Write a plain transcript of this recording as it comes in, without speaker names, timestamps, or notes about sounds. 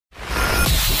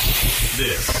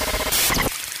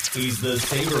This is the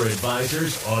Saber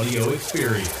Advisors audio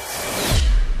experience.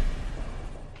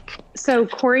 So,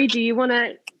 Corey, do you want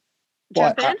to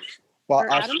jump in?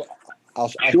 I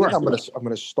think I'm going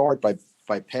to start by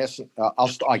passing.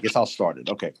 I guess I'll start it.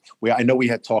 Okay. I know we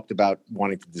had talked about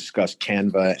wanting to discuss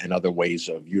Canva and other ways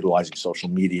of utilizing social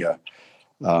media,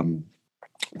 but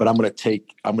I'm going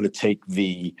to take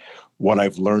the what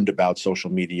I've learned about social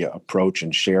media approach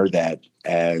and share that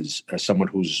as someone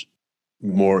who's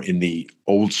more in the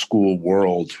old school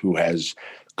world who has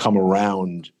come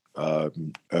around,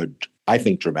 I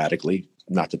think dramatically,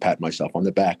 not to pat myself on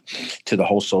the back, to the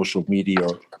whole social media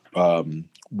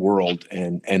world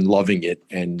and loving it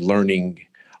and learning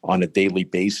on a daily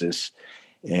basis.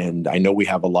 And I know we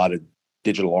have a lot of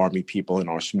digital army people in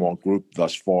our small group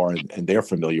thus far, and they're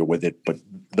familiar with it, but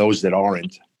those that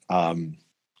aren't,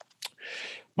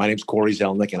 my name's Corey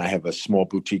Zelnick, and I have a small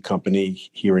boutique company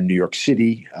here in New York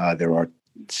City. There are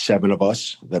 7 of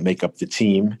us that make up the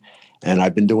team, and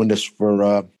I've been doing this for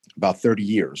about 30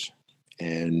 years.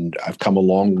 And I've come a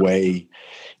long way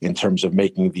in terms of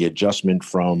making the adjustment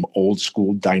from old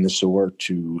school dinosaur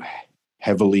to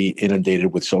heavily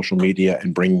inundated with social media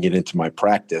and bringing it into my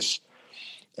practice.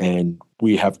 And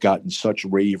we have gotten such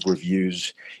rave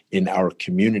reviews in our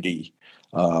community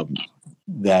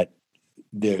that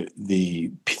the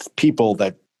people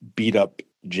that beat up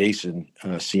Jason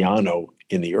Ciano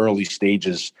in the early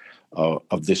stages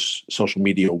of this social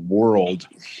media world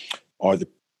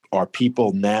are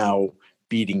people now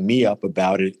beating me up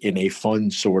about it in a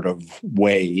fun sort of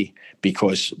way,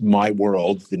 because my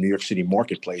world, the New York City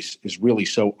marketplace, is really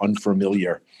so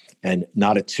unfamiliar and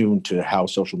not attuned to how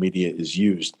social media is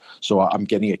used. So I'm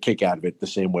getting a kick out of it the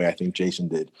same way I think Jason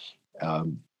did.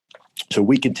 So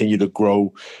we continue to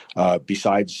grow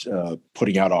besides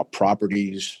putting out our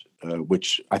properties,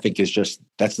 which I think is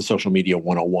that's the social media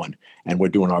 101. And we're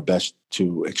doing our best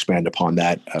to expand upon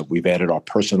that. We've added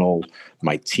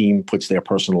my team puts their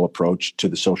personal approach to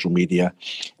the social media,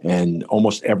 and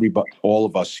almost all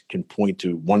of us can point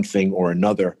to one thing or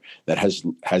another that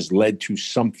has led to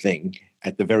something,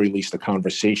 at the very least, a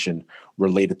conversation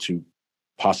related to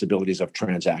possibilities of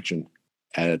transaction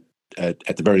at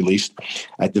the very least.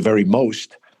 At the very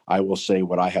most, I will say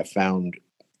what I have found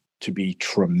to be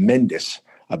tremendous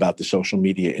about the social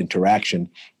media interaction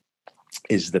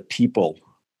is the people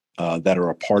that are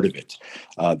a part of it,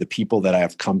 the people that I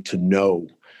have come to know.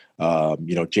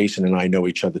 Jason and I know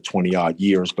each other 20 odd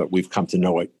years, but we've come to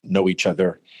know each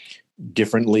other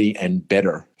differently and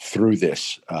better through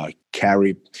this.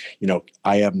 Carrie,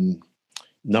 I am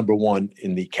number one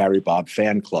in the Carrie Bob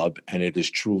fan club, and it is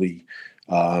truly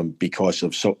because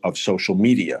of social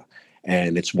media,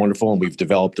 and it's wonderful. And we've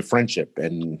developed a friendship,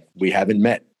 and we haven't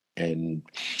met. And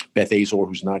Beth Azor,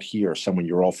 who's not here, someone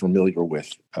you're all familiar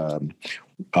with,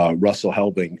 Russell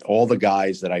Helbing, all the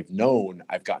guys that I've known,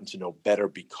 I've gotten to know better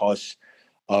because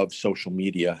of social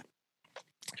media.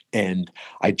 And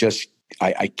I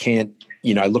can't,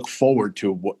 I look forward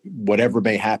to whatever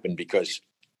may happen, because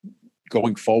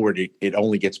going forward, it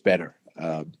only gets better.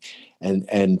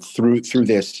 And through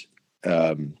this,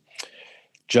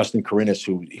 Justin Carinas,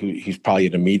 who he's probably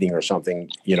at a meeting or something,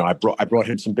 I brought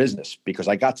him some business, because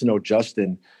I got to know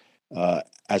Justin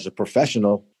as a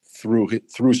professional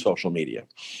through social media.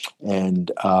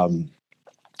 And I'm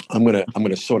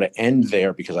gonna sort of end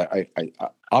there, because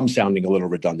I'm sounding a little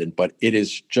redundant, but it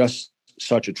is just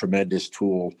such a tremendous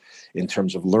tool in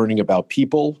terms of learning about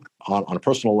people on a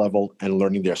personal level and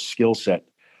learning their skill set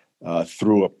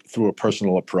through a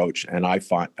personal approach. And I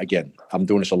find, again, I'm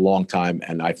doing this a long time,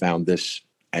 and I found this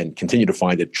and continue to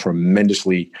find it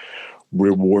tremendously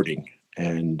rewarding.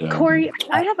 And Corey,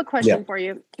 I have a question for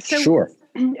you. So, sure.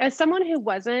 As someone who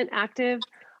wasn't active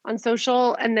on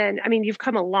social, and then, you've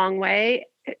come a long way.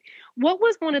 What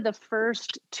was one of the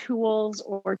first tools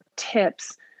or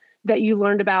tips that you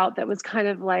learned about that was kind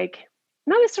of like,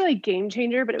 not necessarily a game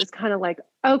changer, but it was kind of like,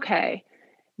 okay,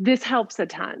 this helps a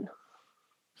ton?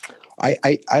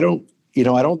 I don't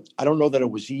know that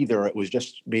it was either. It was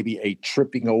just maybe a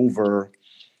tripping over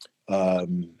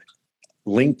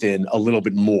LinkedIn a little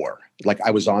bit more. Like,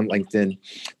 I was on LinkedIn,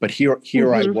 but here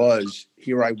I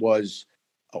was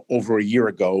over a year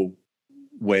ago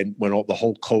when all the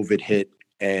whole COVID hit,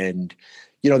 and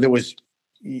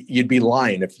you'd be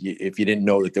lying if you didn't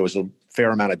know that there was a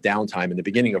fair amount of downtime in the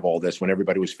beginning of all this, when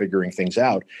everybody was figuring things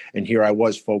out. And here I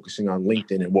was focusing on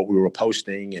LinkedIn and what we were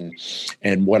posting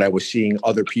and what I was seeing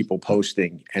other people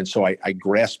posting. And so I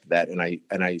grasped that, and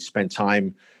I spent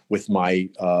time with my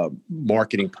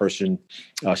marketing person,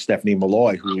 Stephanie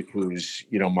Malloy, who's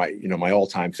my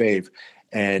all-time fave.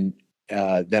 And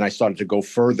then I started to go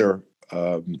further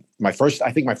I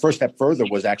think my first step further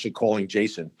was actually calling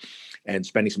Jason and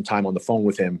spending some time on the phone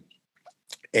with him,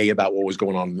 about what was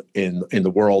going on in the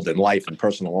world and life and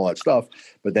personal, all that stuff,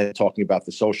 but then talking about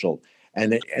the social.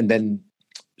 And then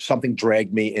something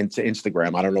dragged me into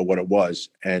Instagram. I don't know what it was.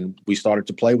 And we started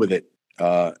to play with it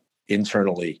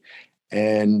internally.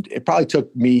 And it probably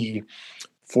took me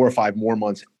 4 or 5 more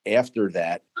months after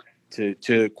that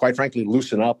to quite frankly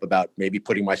loosen up about maybe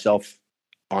putting myself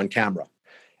on camera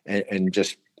and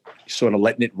just sort of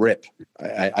letting it rip.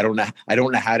 I don't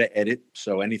know how to edit,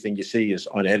 so anything you see is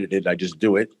unedited. I just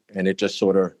do it, and it just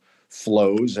sort of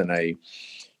flows. And I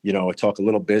talk a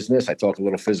little business, I talk a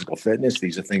little physical fitness.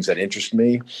 These are things that interest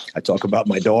me. I talk about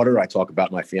my daughter, I talk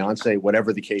about my fiance,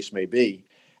 whatever the case may be.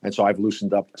 And so I've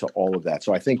loosened up to all of that.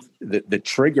 So I think the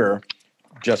trigger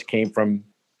just came from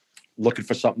looking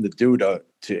for something to do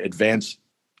to advance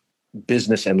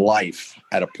business and life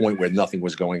at a point where nothing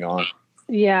was going on.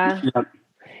 Yeah.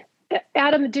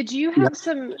 Adam, did you have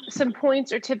some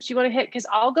points or tips you want to hit? Because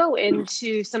I'll go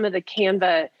into some of the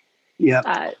Canva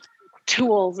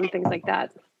tools and things like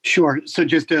that. Sure. So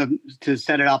just to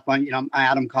set it up, I'm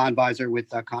Adam Convisor with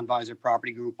Convisor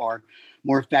Property Group, or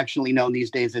more affectionately known these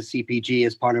days as CPG,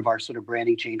 as part of our sort of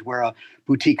branding change. We're a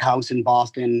boutique house in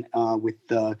Boston with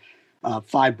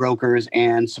 5 brokers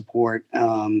and support.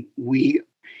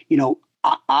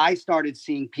 I started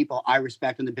seeing people I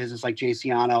respect in the business, like Jay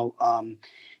Ciano,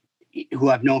 who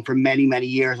I've known for many, many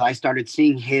years. I started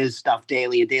seeing his stuff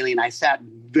daily, and I sat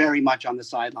very much on the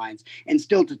sidelines. And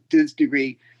still to this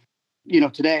degree,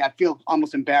 today I feel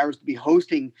almost embarrassed to be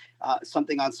hosting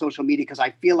something on social media, because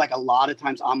I feel like a lot of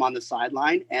times I'm on the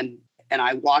sideline and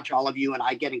I watch all of you and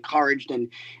I get encouraged and,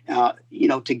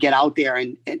 to get out there.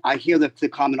 And I hear the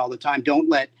comment all the time, don't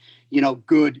let,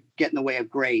 good get in the way of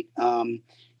great.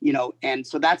 And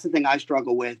so that's the thing I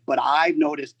struggle with. But I've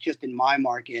noticed just in my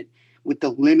market, with the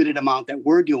limited amount that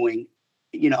we're doing,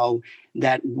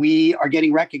 that we are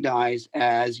getting recognized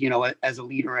as a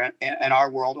leader in our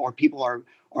world, or people are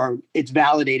it's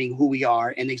validating who we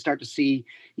are, and they start to see,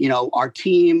 our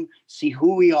team, see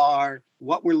who we are,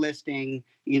 what we're listing,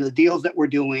 the deals that we're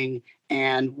doing.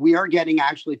 And we are getting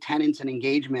actually tenants and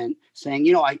engagement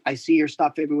saying, I see your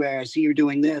stuff everywhere. I see you're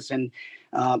doing this. And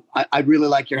I'd really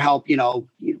like your help,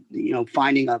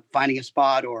 finding a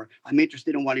spot, or I'm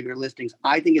interested in one of your listings.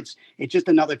 I think it's just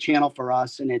another channel for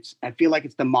us. And I feel like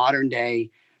it's the modern day,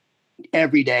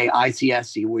 everyday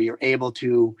ICSC, where you're able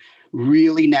to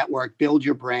really network, build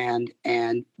your brand,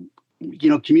 and,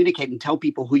 communicate and tell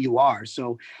people who you are.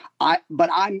 So but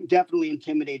I'm definitely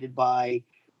intimidated by,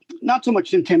 not so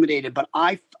much intimidated, but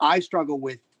I struggle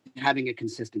with having a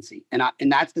consistency. And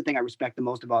that's the thing I respect the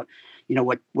most about,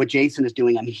 what Jason is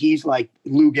doing. I mean, he's like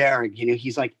Lou Gehrig,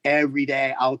 he's like every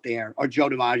day out there, or Joe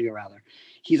DiMaggio rather.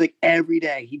 He's like every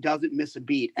day, he doesn't miss a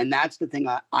beat. And that's the thing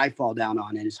I fall down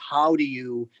on, is how do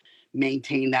you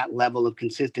maintain that level of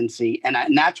consistency? And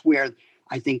that's where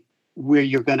I think where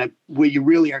you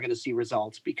really are going to see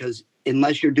results, because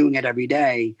unless you're doing it every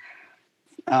day,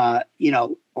 or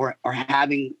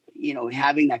having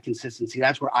that consistency,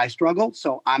 that's where I struggle.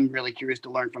 So I'm really curious to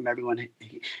learn from everyone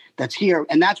that's here.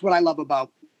 And that's what I love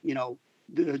about,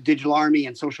 the Digital Army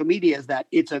and social media, is that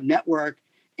it's a network,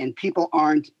 and people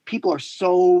are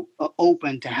so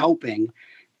open to helping.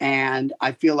 And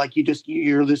I feel like you're just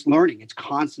learning. It's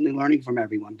constantly learning from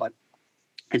everyone, but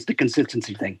it's the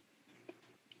consistency thing.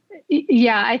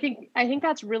 Yeah, I think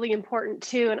that's really important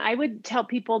too. And I would tell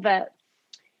people that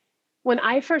when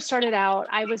I first started out,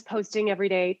 I was posting every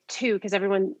day too, because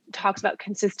everyone talks about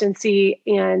consistency,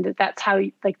 and that's how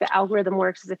like the algorithm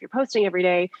works, is if you're posting every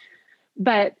day.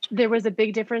 But there was a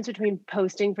big difference between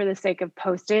posting for the sake of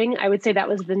posting. I would say that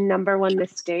was the number one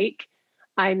mistake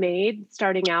I made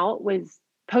starting out, was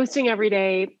posting every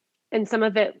day, and some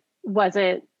of it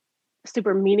wasn't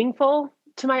super meaningful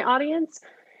to my audience,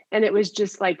 and it was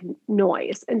just like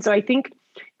noise. And so I think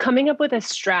coming up with a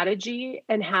strategy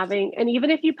and even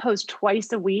if you post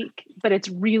twice a week, but it's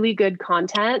really good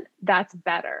content, that's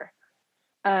better.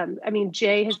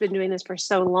 Jay has been doing this for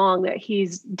so long that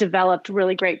he's developed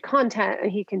really great content,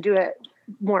 and he can do it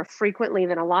more frequently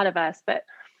than a lot of us. But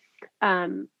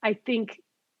I think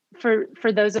for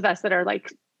those of us that are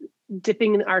like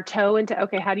dipping our toe into,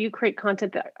 okay, how do you create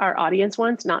content that our audience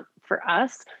wants, not for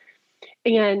us?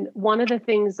 And one of the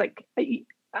things, like,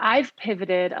 I've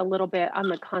pivoted a little bit on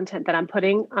the content that I'm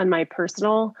putting on my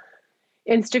personal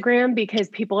Instagram, because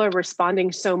people are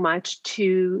responding so much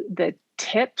to the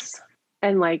tips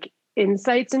and like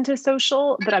insights into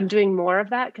social, that I'm doing more of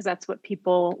that because that's what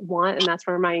people want, and that's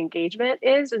where my engagement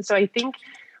is. And so I think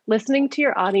listening to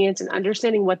your audience and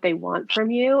understanding what they want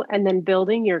from you, and then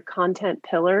building your content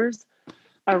pillars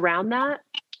around that.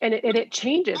 And it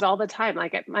changes all the time.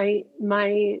 Like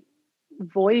my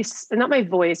voice, not my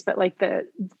voice, but like the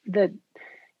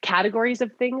categories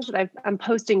of things that I'm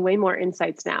posting way more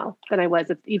insights now than I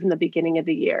was at even the beginning of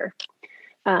the year.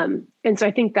 And so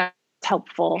I think that's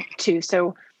helpful too.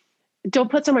 So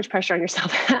don't put so much pressure on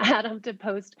yourself, Adam, to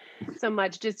post so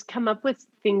much. Just come up with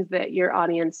things that your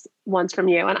audience wants from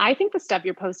you. And I think the stuff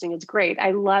you're posting is great.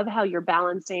 I love how you're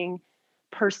balancing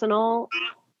personal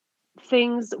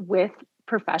things with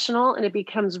professional, and it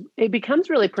becomes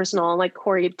really personal. And like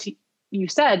Corey, you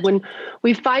said, when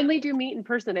we finally do meet in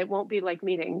person, it won't be like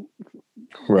meeting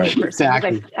Right. in person.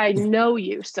 Exactly. I know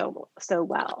you so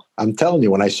well. I'm telling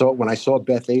you, when I saw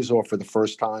Beth Azor for the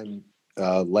first time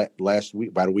last week,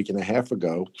 about a week and a half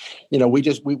ago,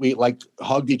 we like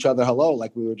hugged each other hello,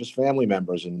 like we were just family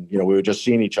members, and we were just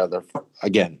seeing each other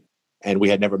again, and we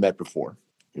had never met before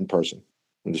in person.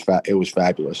 It was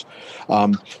fabulous.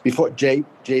 Before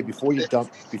before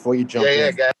you jump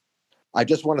in, I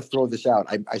just want to throw this out.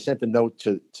 I sent a note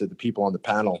to the people on the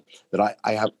panel that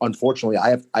I have. Unfortunately, I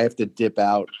have to dip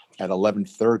out at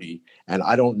 11:30, and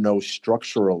I don't know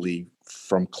structurally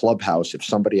from Clubhouse if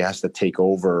somebody has to take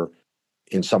over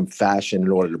in some fashion in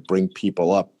order to bring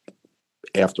people up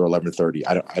after 11:30.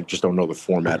 I just don't know the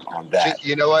format on that.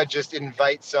 You know what? Just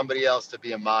invite somebody else to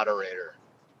be a moderator,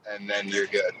 and then you're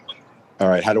good. All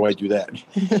right, how do I do that?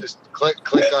 Just click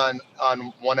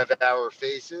on one of our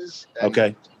faces. And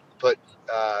Okay. Put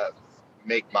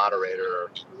make moderator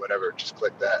or whatever. Just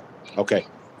click that. Okay.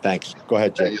 Thanks. Go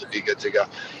ahead, Jay. And you'll be good to go.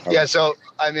 All yeah. Right. So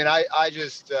I mean, I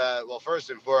just well,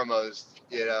 first and foremost,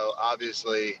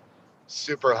 obviously,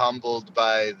 super humbled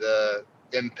by the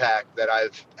impact that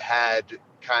I've had,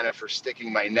 kind of for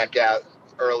sticking my neck out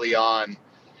early on,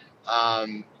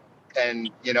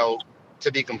 and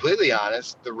to be completely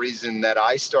honest, the reason that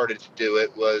I started to do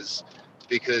it was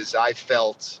because I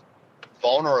felt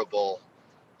vulnerable,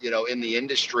 in the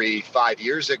industry 5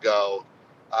 years ago.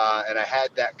 And I had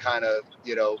that kind of,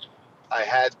 I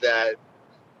had that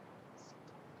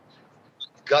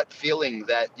gut feeling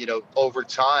that, over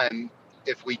time,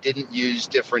 if we didn't use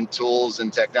different tools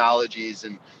and technologies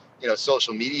and,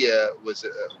 social media was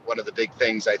one of the big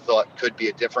things I thought could be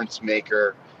a difference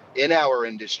maker in our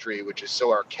industry, which is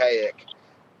so archaic.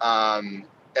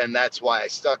 And that's why I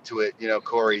stuck to it,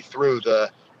 Corey, through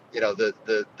the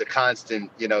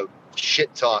constant,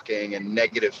 shit talking and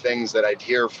negative things that I'd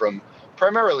hear from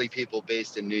primarily people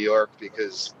based in New York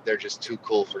because they're just too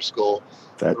cool for school.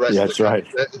 That's right.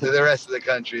 The rest of the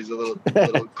country is a little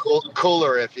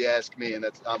cooler, if you ask me. And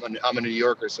I'm a New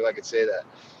Yorker, so I could say that.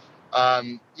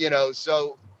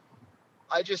 So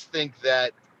I just think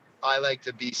that I like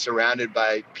to be surrounded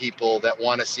by people that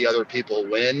want to see other people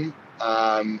win,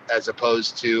 as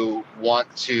opposed to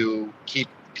want to keep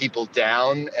people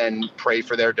down and pray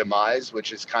for their demise,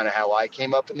 which is kind of how I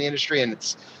came up in the industry. And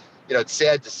it's, it's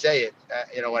sad to say it,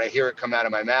 when I hear it come out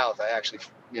of my mouth, I actually,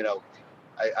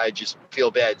 I just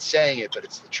feel bad saying it, but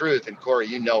it's the truth. And Corey,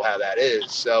 you know how that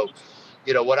is. So,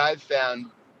 what I've found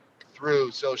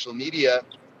through social media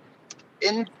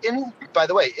by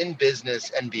the way, in business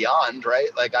and beyond, right?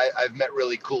 Like I've met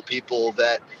really cool people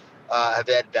that have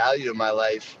had value to my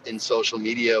life in social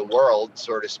media world,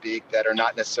 so to speak, that are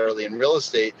not necessarily in real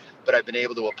estate, but I've been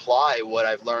able to apply what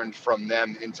I've learned from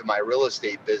them into my real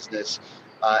estate business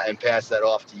and pass that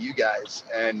off to you guys.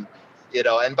 And,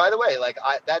 and by the way,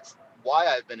 that's why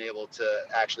I've been able to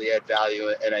actually add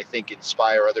value and I think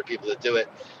inspire other people to do it.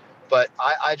 But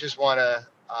I just want to,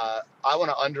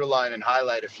 underline and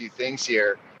highlight a few things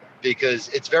here because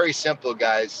it's very simple,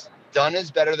 guys. Done is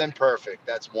better than perfect.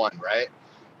 That's one, right?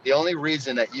 The only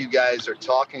reason that you guys are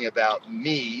talking about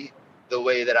me the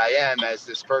way that I am as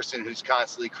this person who's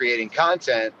constantly creating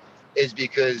content is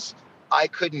because I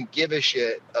couldn't give a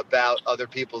shit about other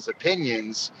people's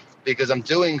opinions because I'm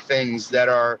doing things that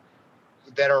are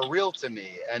real to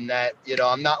me and that,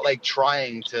 I'm not like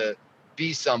trying to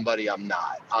be somebody I'm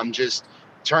not. I'm just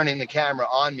turning the camera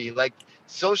on me. Like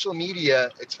social media,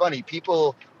 it's funny.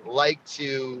 People like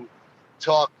to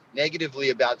talk negatively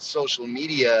about social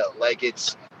media like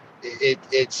it's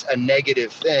a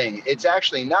negative thing. It's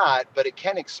actually not, but it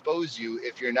can expose you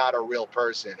if you're not a real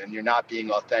person and you're not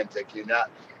being authentic. You're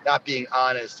not being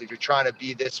honest. If you're trying to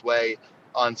be this way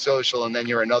on social and then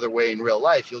you're another way in real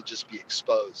life, you'll just be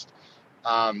exposed.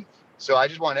 So I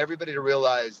just want everybody to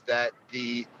realize that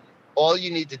all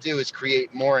you need to do is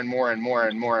create more and more and more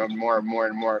and more and more and more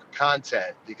and more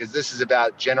content, because this is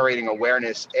about generating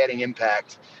awareness, adding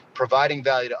impact, providing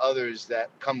value to others that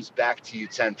comes back to you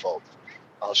tenfold.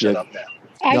 I'll shut up now.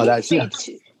 I would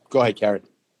say Go ahead, Karen.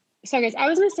 So guys, I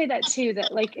was going to say that too,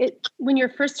 that like when you're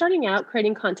first starting out,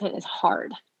 creating content is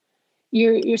hard.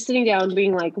 You're sitting down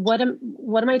being like, what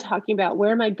am I talking about?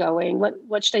 Where am I going?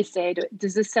 What should I say?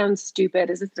 Does this sound stupid?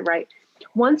 Is this the right?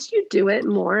 Once you do it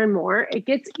more and more, it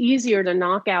gets easier to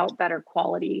knock out better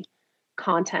quality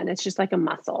content. It's just like a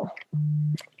muscle.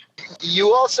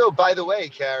 You also, by the way,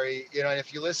 Carrie, you know, and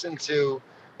if you listen to,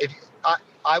 if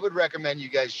I would recommend you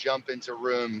guys jump into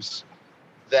rooms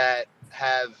that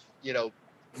have, you know,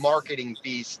 marketing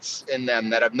beasts in them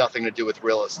that have nothing to do with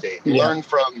real estate. Yeah.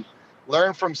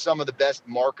 Learn from some of the best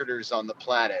marketers on the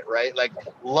planet, right? Like,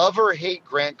 love or hate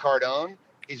Grant Cardone,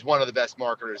 he's one of the best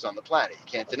marketers on the planet. You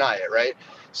can't deny it, right?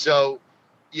 So,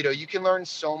 you know, you can learn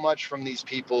so much from these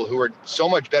people who are so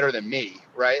much better than me,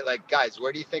 right? Like, guys,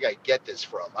 where do you think I get this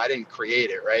from? I didn't create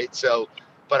it, right? So,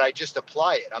 but I just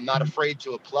apply it. I'm not afraid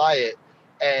to apply it.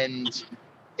 And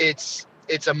it's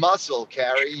a muscle,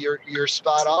 Carrie. You're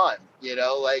spot on. You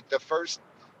know, like the first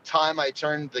time I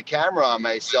turned the camera on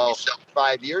myself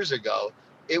 5 years ago,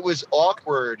 it was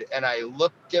awkward and I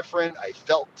looked different. I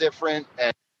felt different.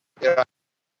 And, you know,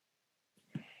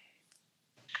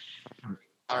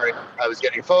 sorry, I was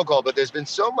getting a phone call, but there's been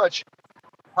so much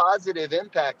positive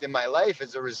impact in my life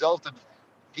as a result of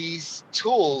these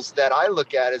tools that I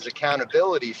look at as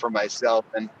accountability for myself.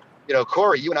 And, you know,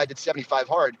 Corey, you and I did 75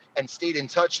 hard and stayed in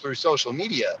touch through social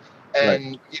media.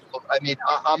 And, you know, I mean,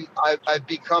 I've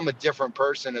become a different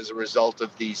person as a result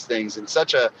of these things in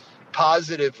such a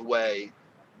positive way.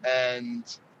 And,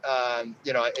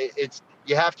 you know, it's,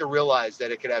 you have to realize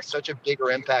that it could have such a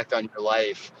bigger impact on your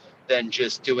life than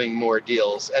just doing more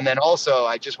deals. And then also,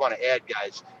 I just want to add,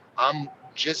 guys, I'm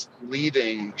just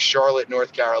leaving Charlotte,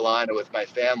 North Carolina with my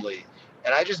family.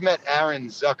 And I just met Aaron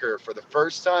Zucker for the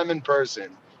first time in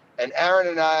person. And Aaron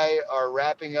and I are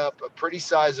wrapping up a pretty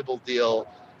sizable deal.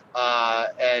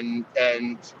 And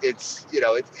it's, you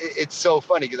know, it's so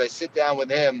funny because I sit down with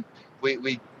him.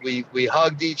 We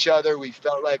hugged each other. We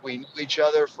felt like we knew each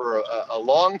other for a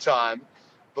long time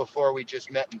before we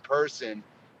just met in person.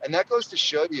 And that goes to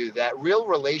show you that real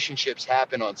relationships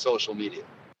happen on social media.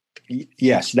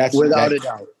 Yes, that's Without a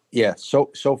doubt. Yeah,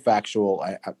 so factual.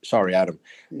 I'm sorry, Adam.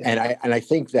 Yeah. And I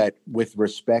think that with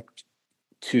respect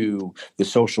to the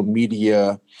social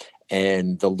media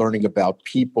and the learning about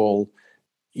people,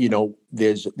 you know,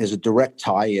 there's a direct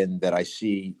tie-in that I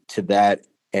see to that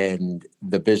and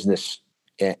the business,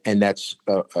 and that's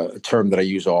a term that I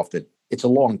use often. It's a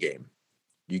long game.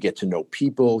 You get to know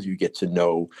people, you get to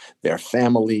know their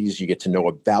families, you get to know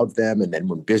about them, and then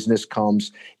when business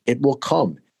comes, it will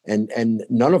come. And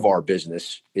none of our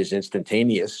business is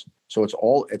instantaneous. So it's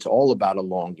all about a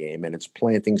long game, and it's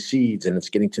planting seeds, and it's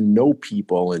getting to know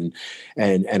people. And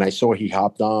I saw he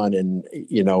hopped on, and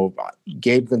you know,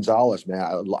 Gabe Gonzalez, man,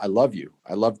 I love you.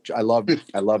 I love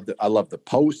the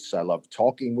posts. I love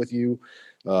talking with you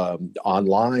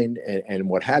online and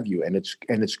what have you. And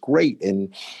it's great.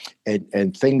 And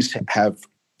things have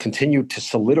continued to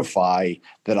solidify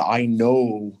that I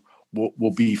know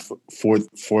will be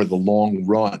for the long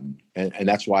run, and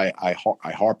that's why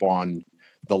I harp on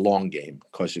the long game,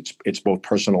 because it's both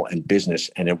personal and business,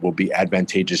 and it will be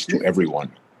advantageous to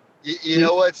everyone. You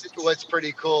know what's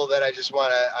pretty cool that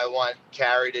I want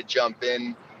Carrie to jump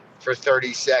in for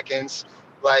 30 seconds.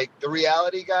 Like, the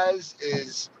reality, guys,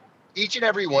 is each and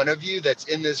every one of you that's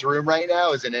in this room right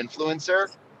now is an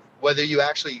influencer. Whether you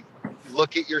actually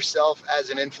look at yourself as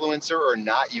an influencer or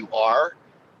not, you are.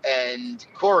 And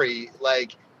Corey,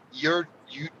 like, you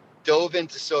dove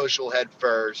into social head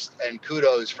first, and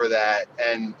kudos for that.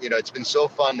 And, you know, it's been so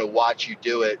fun to watch you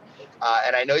do it.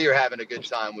 And I know you're having a good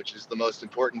time, which is the most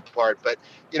important part. But,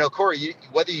 you know, Corey,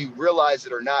 whether you realize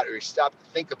it or not, or you stop to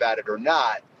think about it or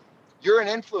not, you're an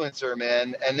influencer,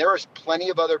 man. And there are plenty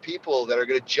of other people that are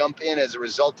going to jump in as a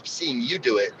result of seeing you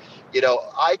do it. You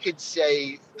know, I could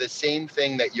say the same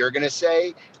thing that you're going to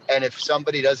say. And if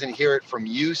somebody doesn't hear it from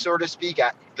you, so to speak,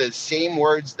 the same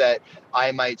words that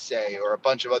I might say or a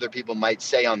bunch of other people might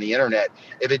say on the internet,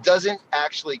 if it doesn't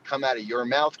actually come out of your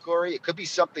mouth, Corey, it could be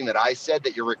something that I said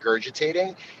that you're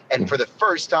regurgitating. And for the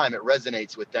first time, it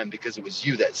resonates with them because it was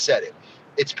you that said it.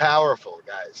 It's powerful,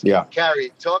 guys. Yeah.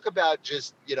 Carrie, talk about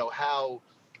just, you know, how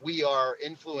we are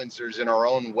influencers in our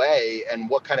own way and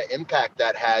what kind of impact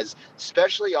that has,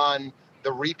 especially on the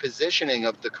repositioning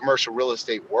of the commercial real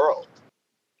estate world.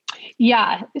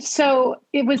 Yeah. So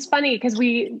it was funny because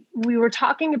we were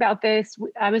talking about this.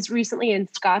 I was recently in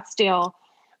Scottsdale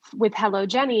with Hello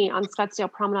Jenny on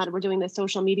Scottsdale Promenade. We're doing the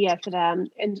social media for them.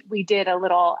 And we did a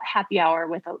little happy hour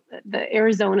with the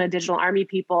Arizona Digital Army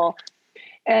people.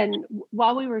 And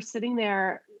while we were sitting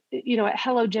there, at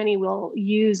Hello Jenny, we'll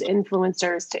use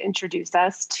influencers to introduce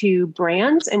us to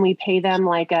brands, and we pay them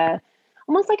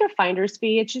almost like a finder's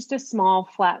fee. It's just a small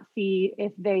flat fee.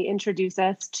 If they introduce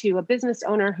us to a business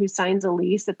owner who signs a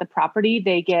lease at the property,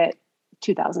 they get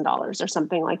 $2,000 or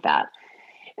something like that.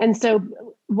 And so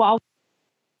while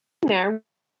there,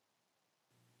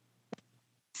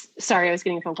 sorry, I was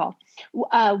getting a phone call.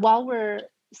 While we're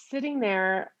sitting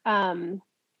there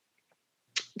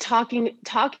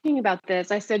talking about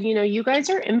this, I said, you guys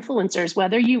are influencers,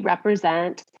 whether you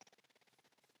represent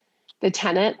the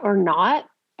tenant or not.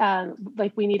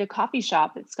 Like, we need a coffee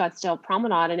shop at Scottsdale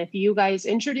Promenade. And if you guys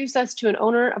introduce us to an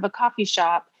owner of a coffee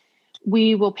shop,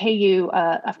 we will pay you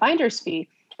a finder's fee.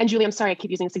 And Julie, I'm sorry I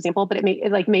keep using this example, but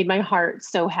it made my heart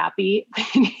so happy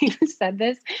when you said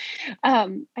this.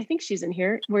 I think she's in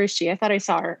here. Where is she? I thought I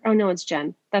saw her. Oh no, it's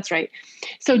Jen. That's right.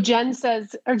 So Julie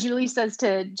says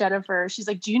to Jennifer, she's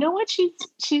like, do you know what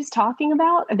she's talking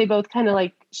about? And they both kind of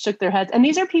like shook their heads. And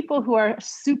these are people who are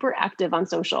super active on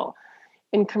social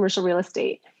in commercial real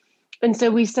estate. And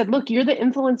so we said, look, you're the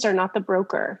influencer, not the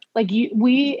broker. Like,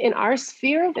 we in our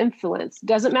sphere of influence,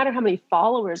 doesn't matter how many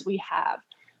followers we have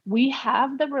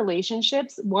the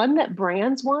relationships, one, that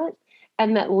brands want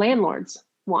and that landlords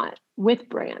want with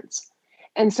brands.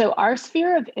 And so our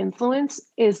sphere of influence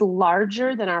is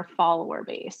larger than our follower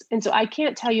base. And so I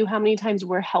can't tell you how many times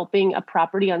we're helping a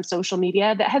property on social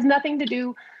media that has nothing to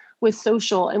do with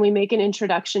social, and we make an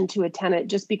introduction to a tenant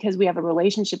just because we have a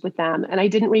relationship with them. And I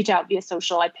didn't reach out via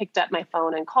social. I picked up my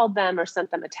phone and called them or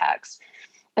sent them a text.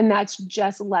 And that's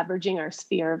just leveraging our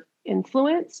sphere of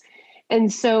influence.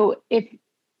 And so if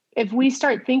we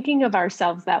start thinking of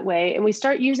ourselves that way, and we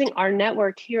start using our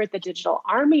network here at the Digital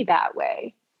Army that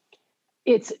way,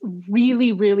 it's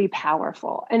really, really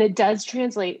powerful. And it does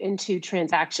translate into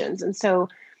transactions. And so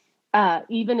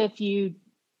even if you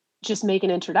just make an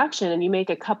introduction and you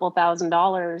make a couple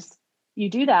 $1,000s,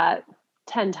 you do that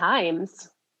 10 times.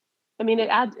 I mean,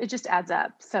 it just adds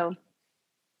up. So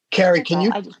Carrie, can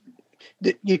you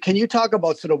talk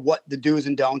about sort of what the do's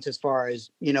and don'ts as far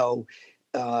as, we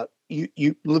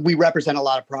represent a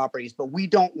lot of properties, but we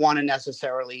don't want to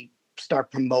necessarily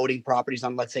start promoting properties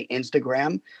on, let's say,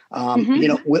 Instagram.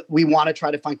 We want to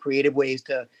try to find creative ways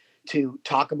to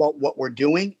talk about what we're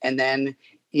doing, and then,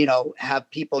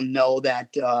 have people know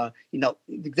that,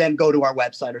 then go to our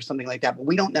website or something like that. But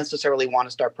we don't necessarily want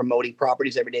to start promoting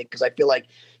properties every day, because I feel like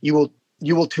you will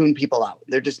tune people out.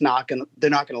 They're just not going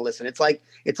to listen. It's like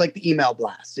the email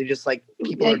blast. They're just like,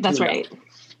 people are That's right. out.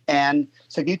 And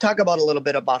so can you talk about a little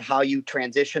bit about how you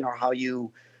transition, or how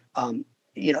you,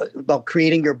 about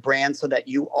creating your brand so that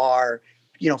you are,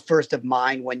 first of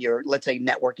mind when you're, let's say,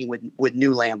 networking with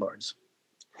new landlords?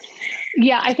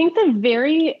 Yeah, I think the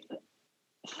very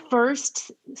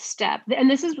first step, and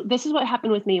this is what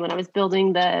happened with me when I was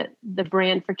building the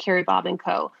brand for Carrie Bob &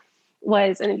 Co.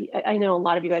 was, and I know a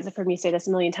lot of you guys have heard me say this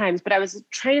a million times, but I was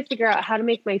trying to figure out how to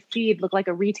make my feed look like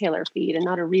a retailer feed and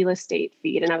not a real estate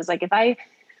feed. And I was like, if I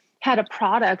had a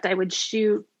product, I would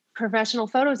shoot professional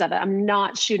photos of it. I'm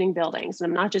not shooting buildings, and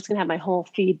I'm not just going to have my whole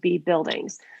feed be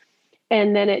buildings.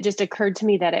 And then it just occurred to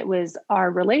me that it was our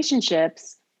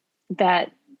relationships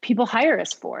that people hire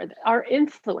us for, our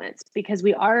influence, because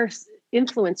we are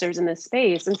influencers in this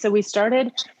space. And so we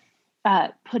started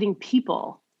putting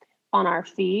people on our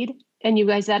feed. And you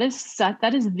guys, that is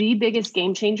the biggest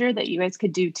game changer that you guys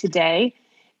could do today,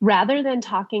 rather than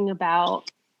talking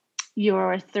about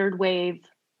your third wave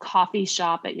coffee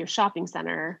shop at your shopping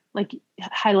center. Like,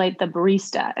 highlight the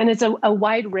barista. And it's a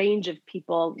wide range of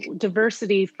people,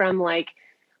 diversity from like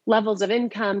levels of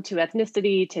income to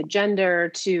ethnicity to gender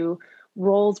to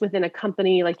roles within a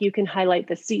company. Like, you can highlight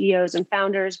the CEOs and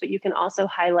founders, but you can also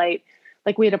highlight,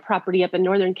 like, we had a property up in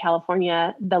Northern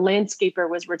California. The landscaper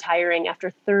was retiring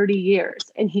after 30 years,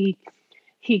 and he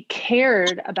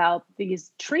cared about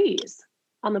these trees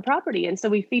on the property. And so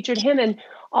we featured him, and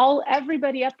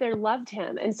everybody up there loved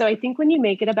him. And so I think when you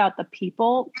make it about the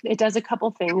people, it does a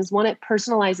couple things. One, it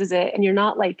personalizes it, and you're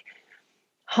not like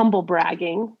humble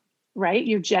bragging, right?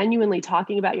 You're genuinely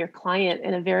talking about your client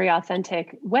in a very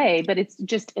authentic way, but it's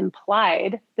just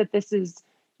implied that this is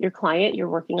your client, you're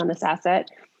working on this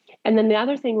asset. And then the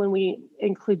other thing when we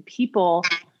include people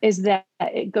is that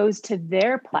it goes to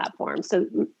their platform. So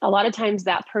a lot of times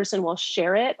that person will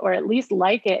share it, or at least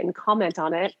like it and comment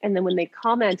on it. And then when they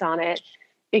comment on it,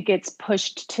 it gets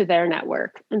pushed to their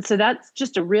network. And so that's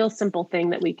just a real simple thing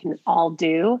that we can all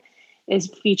do,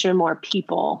 is feature more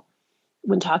people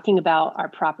when talking about our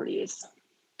properties.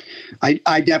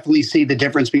 I definitely see the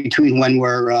difference between when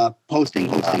we're posting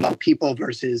about people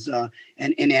versus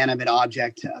an inanimate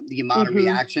object. The amount of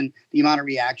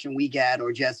reaction we get,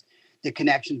 or just the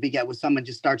connections we get when someone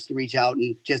just starts to reach out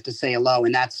and just to say hello.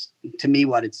 And that's, to me,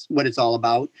 what it's all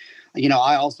about.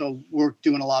 I also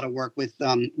doing a lot of work with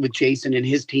Jason and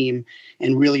his team,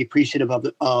 and really appreciative of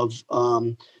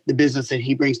the business that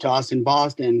he brings to us in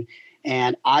Boston.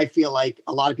 And I feel like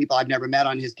a lot of people I've never met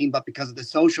on his team, but because of the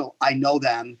social, I know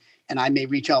them, and I may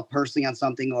reach out personally on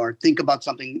something or think about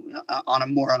something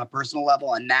on a personal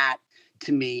level. And that,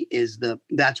 to me,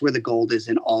 that's where the gold is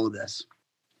in all of this.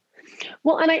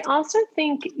 Well, and I also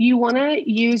think you want to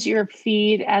use your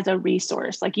feed as a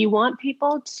resource. Like, you want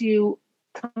people to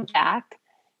come back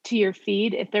to your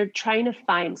feed if they're trying to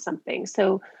find something.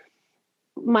 So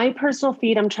my personal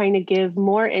feed, I'm trying to give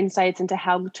more insights into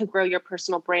how to grow your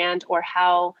personal brand or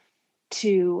how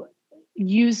to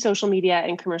use social media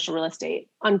and commercial real estate.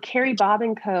 On Carrie Bob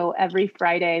 & Co., every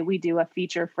Friday, we do a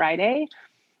feature Friday,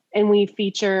 and we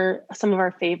feature some of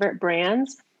our favorite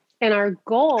brands. And our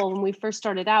goal when we first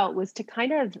started out was to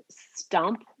kind of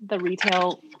stump the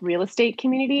retail real estate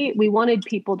community. We wanted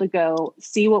people to go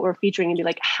see what we're featuring and be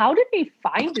like, how did they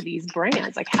find these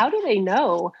brands? Like, how do they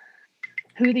know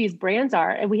who these brands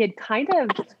are? And we had kind of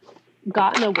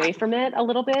gotten away from it a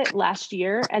little bit last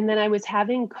year. And then I was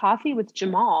having coffee with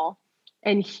Jamal,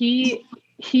 and he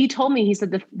told me, he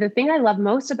said, the thing I love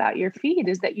most about your feed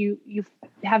is that you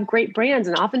have great brands.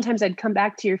 And oftentimes I'd come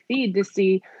back to your feed to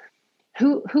see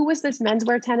who was this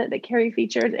menswear tenant that Carrie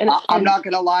featured. And I'm not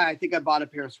going to lie. I think I bought a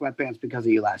pair of sweatpants because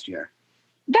of you last year.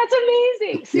 That's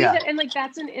amazing. See, Yeah. and like,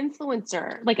 that's an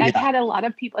influencer. Like, I've had a lot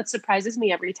of people, it surprises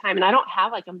me every time. And I don't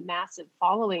have like a massive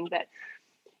following, but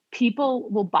people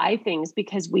will buy things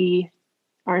because we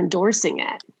are endorsing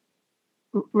it.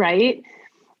 Right.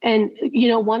 And,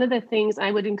 one of the things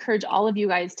I would encourage all of you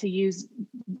guys to use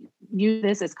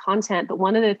this as content, but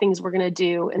one of the things we're going to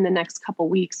do in the next couple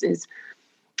weeks is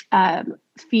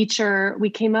feature. We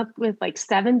came up with like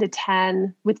 7 to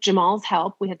 10 with Jamal's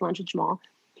help. We had lunch with Jamal,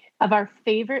 of our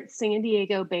favorite San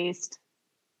Diego based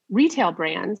retail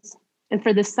brands. And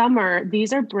for the summer,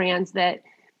 these are brands that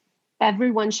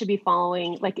everyone should be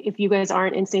following. Like, if you guys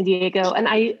aren't in San Diego, and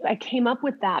I came up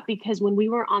with that because when we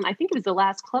were on, I think it was the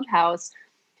last Clubhouse,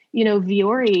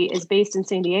 Viore is based in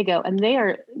San Diego, and they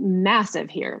are massive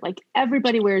here. Like,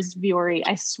 everybody wears Viore.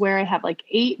 I swear I have like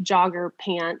 8 jogger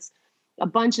pants, a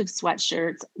bunch of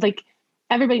sweatshirts. Like,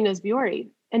 everybody knows Viore.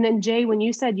 And then Jay, when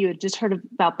you said you had just heard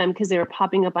about them because they were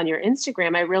popping up on your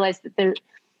Instagram, I realized that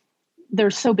they're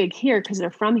so big here because they're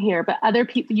from here, but other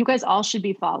people, you guys all should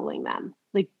be following them.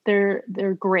 Like, they're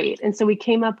great. And so we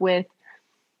came up with,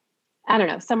 I don't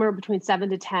know, somewhere between 7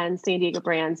 to 10 San Diego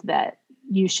brands that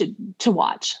you should to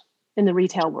watch in the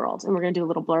retail world. And we're going to do a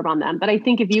little blurb on them. But I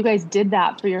think if you guys did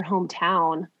that for your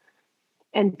hometown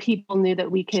and people knew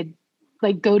that we could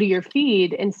like go to your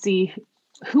feed and see,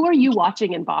 who are you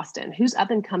watching in Boston? Who's up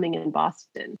and coming in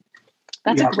Boston?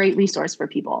 That's a great resource for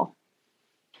people.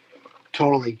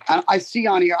 Totally. I see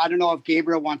on here, I don't know if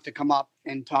Gabriel wants to come up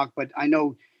and talk, but I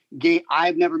know Gabe,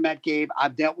 I've never met Gabe.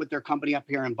 I've dealt with their company up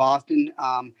here in Boston,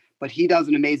 but he does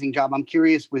an amazing job. I'm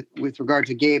curious with regard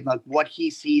to Gabe, like what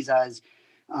he sees as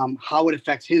how it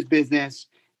affects his business.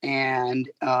 And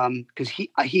because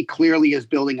he clearly is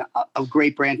building a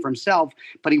great brand for himself,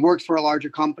 but he works for a larger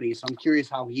company. So I'm curious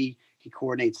how he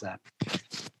coordinates that.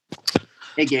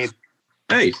 Hey, Gabe.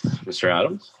 Hey, Mr.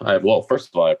 Adams. Well, first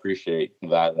of all, I appreciate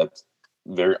that. That's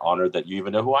very honored that you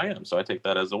even know who I am. So I take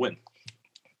that as a win.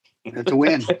 That's a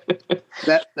win.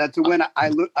 That's a win. I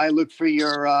look for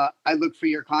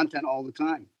your content all the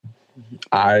time.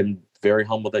 I'm very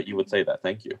humbled that you would say that.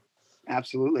 Thank you.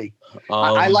 Absolutely.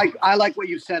 I like what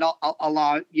you said a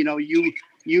lot.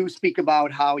 You speak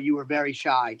about how you were very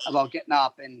shy about getting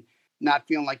up and not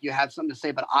feeling like you have something to say,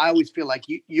 but I always feel like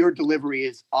your delivery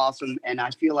is awesome. And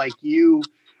I feel like you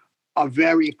are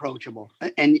very approachable,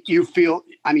 and you feel,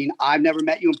 I mean, I've never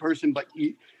met you in person, but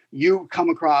you come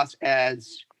across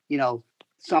as,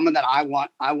 someone that I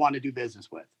want to do business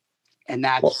with. And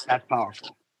that's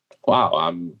powerful.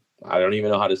 Wow. I don't even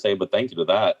know how to say, but thank you to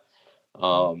that.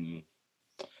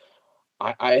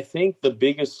 I think the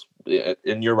biggest,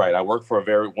 and you're right, I work for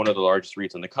one of the largest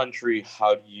REITs in the country.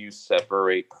 How do you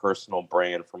separate personal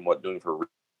brand from what doing for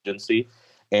Regency?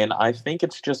 And I think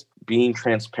it's just being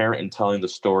transparent and telling the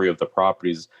story of the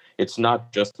properties. It's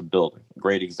not just a building. A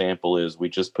great example is we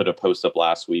just put a post up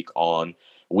last week on,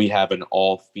 we have an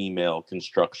all-female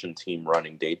construction team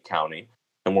running Dade County,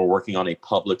 and we're working on a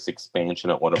Publix expansion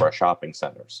at one of our shopping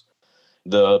centers.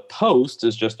 The post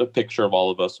is just a picture of all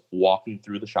of us walking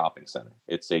through the shopping center.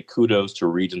 It's a kudos to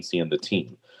Regency and the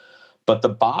team. But the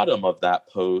bottom of that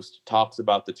post talks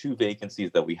about the 2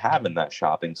 vacancies that we have in that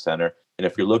shopping center. And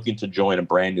if you're looking to join a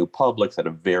brand new Publix at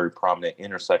a very prominent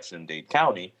intersection in Dade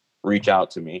County, reach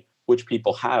out to me, which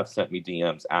people have sent me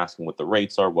DMs asking what the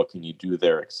rates are, what can you do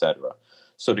there, etc.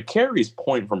 So to Carrie's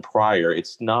point from prior,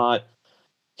 it's not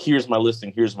here's my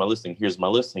listing, here's my listing, here's my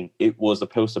listing. It was a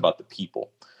post about the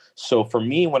people. So for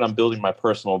me, when I'm building my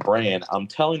personal brand, I'm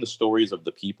telling the stories of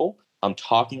the people. I'm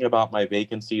talking about my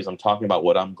vacancies. I'm talking about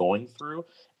what I'm going through.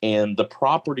 And the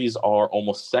properties are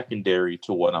almost secondary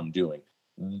to what I'm doing.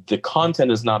 The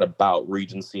content is not about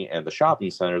Regency and the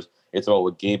shopping centers. It's about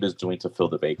what Gabe is doing to fill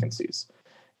the vacancies.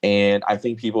 And I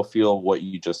think people feel what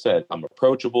you just said. I'm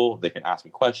approachable. They can ask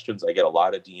me questions. I get a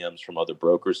lot of DMs from other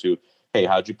brokers who, hey,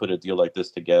 how'd you put a deal like this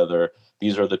together?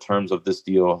 These are the terms of this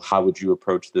deal. How would you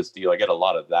approach this deal? I get a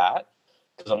lot of that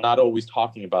because I'm not always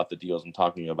talking about the deals. I'm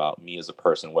talking about me as a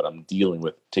person, what I'm dealing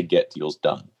with to get deals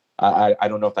done. I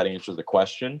don't know if that answers the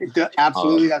question.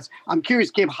 Absolutely does. I'm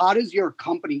curious, Gabe, how does your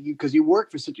company, because you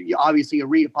work for obviously a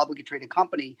REIT, a publicly traded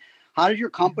company, how does your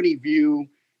company view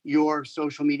your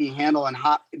social media handle, and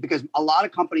how, because a lot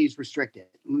of companies restrict it.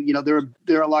 You know,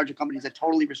 there are larger companies that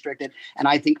totally restrict it, and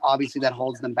I think obviously that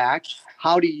holds them back.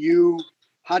 How do you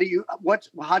view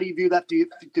that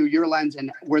through your lens?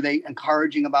 And were they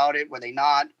encouraging about it? Were they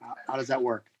not? How does that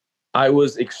work? I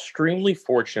was extremely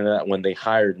fortunate that when they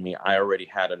hired me, I already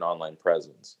had an online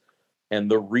presence. And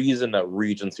the reason that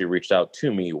Regency reached out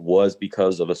to me was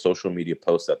because of a social media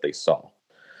post that they saw.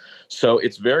 So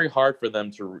it's very hard for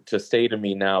them to say to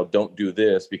me now, don't do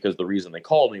this, because the reason they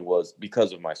called me was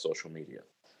because of my social media.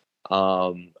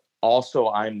 Also,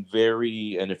 I'm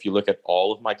very, and if you look at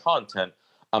all of my content,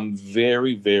 I'm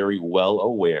very, very well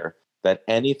aware that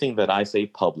anything that I say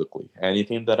publicly,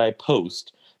 anything that I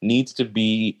post needs to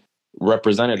be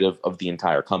representative of the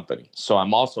entire company. So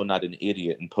I'm also not an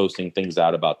idiot in posting things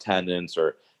out about tenants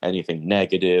or anything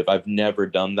negative. I've never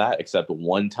done that except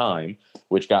one time,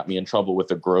 which got me in trouble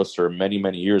with a grocer many,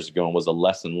 many years ago, and was a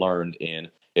lesson learned in,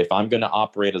 if I'm going to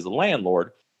operate as a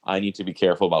landlord, I need to be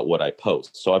careful about what I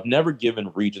post. So I've never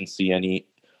given Regency any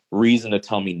reason to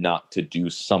tell me not to do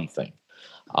something.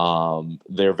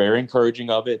 They're very encouraging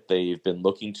of it. They've been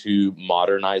looking to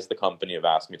modernize the company, have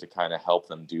asked me to kind of help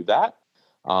them do that.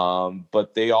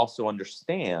 But they also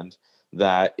understand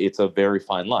that it's a very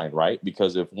fine line, right?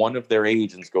 Because if one of their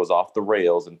agents goes off the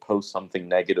rails and posts something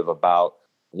negative about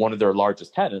one of their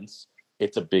largest tenants,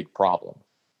 it's a big problem.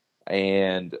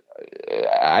 And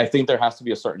I think there has to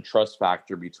be a certain trust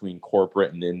factor between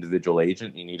corporate and the individual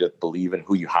agent. You need to believe in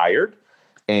who you hired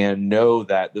and know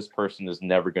that this person is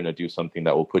never going to do something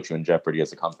that will put you in jeopardy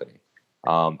as a company.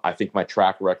 I think my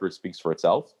track record speaks for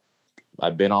itself.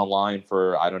 I've been online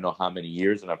for I don't know how many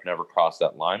years, and I've never crossed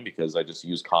that line because I just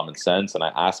use common sense. And I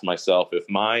ask myself, if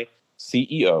my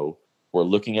CEO were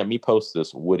looking at me post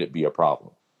this, would it be a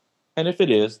problem? And if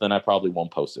it is, then I probably won't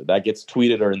post it. That gets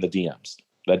tweeted or in the DMs.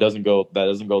 That doesn't go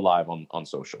live on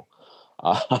social.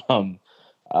 And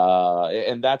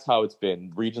that's how it's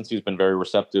been. Regency has been very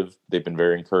receptive. They've been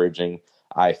very encouraging.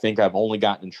 I think I've only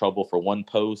gotten in trouble for one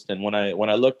post, and when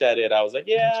I looked at it, I was like,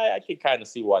 yeah, I could kind of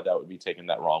see why that would be taken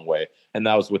that wrong way. And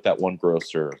that was with that one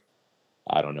grocer,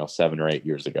 I don't know, 7 or 8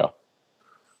 years ago.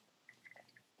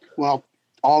 Well,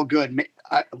 all good.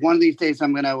 One of these days,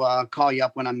 I'm going to call you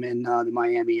up when I'm in the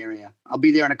Miami area. I'll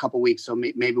be there in a couple of weeks, so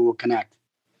maybe we'll connect.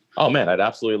 Oh man, I'd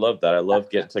absolutely love that. I love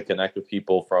getting to connect with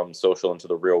people from social into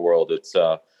the real world. It's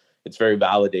very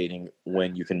validating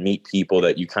when you can meet people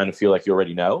that you kind of feel like you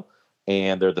already know,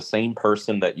 and they're the same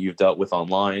person that you've dealt with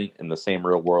online in the same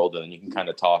real world, and you can kind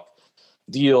of talk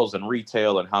deals and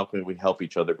retail and how can we help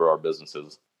each other grow our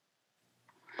businesses.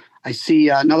 I see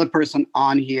another person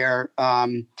on here,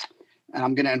 and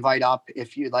I'm going to invite up,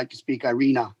 if you'd like to speak,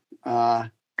 Irina.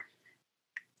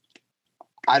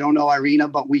 I don't know Irina,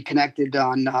 but we connected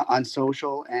on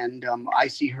social, and I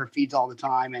see her feeds all the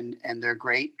time, and they're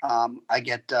great. I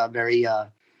get very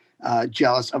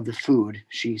jealous of the food.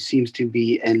 She seems to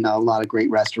be in a lot of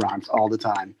great restaurants all the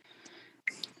time.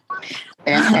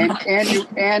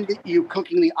 And you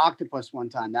cooking the octopus one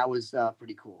time. That was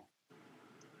pretty cool.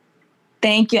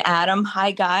 Thank you, Adam.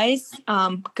 Hi, guys.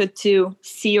 Good to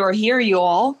see or hear you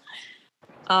all.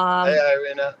 Hey,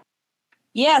 Irina.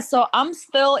 Yeah, so I'm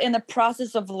still in the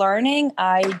process of learning.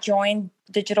 I joined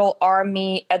Digital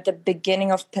Army at the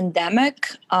beginning of pandemic.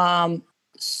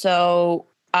 So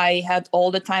I had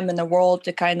all the time in the world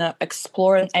to kind of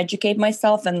explore and educate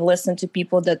myself and listen to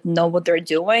people that know what they're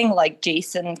doing, like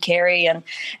Jason, Carrie, and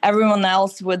everyone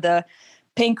else with the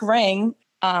pink ring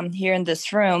here in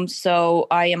this room. So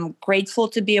I am grateful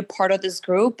to be a part of this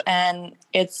group, and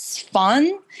it's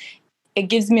fun. It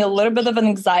gives me a little bit of an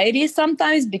anxiety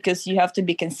sometimes because you have to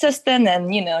be consistent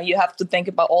and, you have to think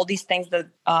about all these things that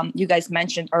you guys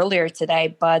mentioned earlier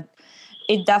today. But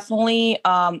it definitely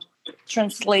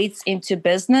translates into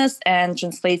business and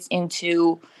translates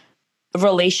into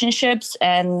relationships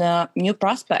and new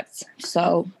prospects.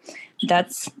 So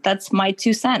that's my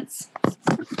 2 cents.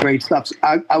 Great stuff.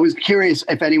 I was curious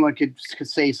if anyone could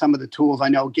say some of the tools. I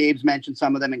know Gabe's mentioned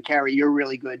some of them, and Carrie, you're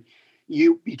really good.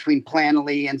 You, between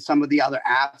Planoly and some of the other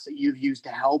apps that you've used to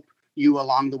help you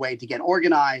along the way to get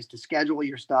organized, to schedule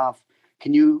your stuff.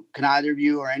 Can either of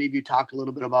you or any of you talk a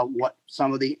little bit about what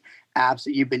some of the apps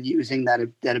that you've been using that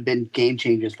have been game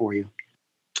changers for you?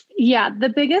 Yeah, the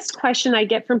biggest question I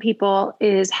get from people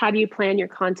is, how do you plan your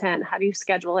content? How do you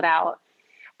schedule it out?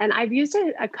 And I've used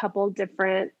a couple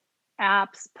different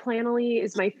apps. Planoly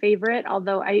is my favorite,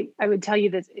 although I would tell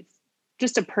you that it's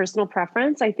just a personal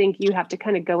preference. I think you have to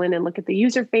kind of go in and look at the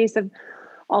user face of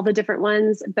all the different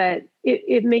ones, but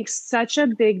it makes such a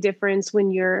big difference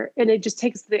and it just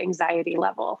takes the anxiety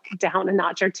level down a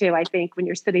notch or two, I think, when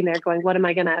you're sitting there going, what am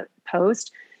I going to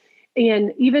post?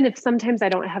 And even if sometimes I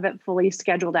don't have it fully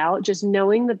scheduled out, just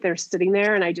knowing that they're sitting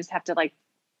there and I just have to like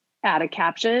add a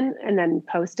caption and then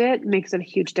post it makes a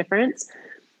huge difference.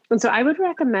 And so I would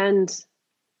recommend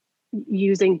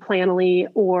using Planoly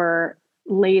or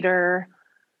Later,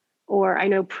 or I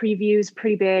know Preview's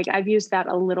pretty big. I've used that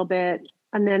a little bit.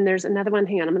 And then there's another one.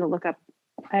 Hang on, I'm going to look up.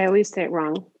 I always say it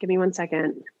wrong. Give me 1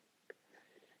 second.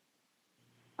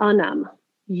 Unum.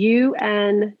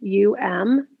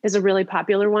 UNUM is a really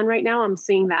popular one right now. I'm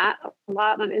seeing that a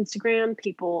lot on Instagram.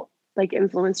 People like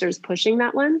influencers pushing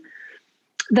that one.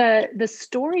 The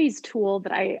stories tool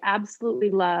that I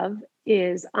absolutely love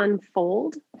is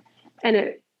Unfold.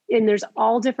 And there's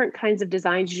all different kinds of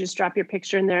designs. You just drop your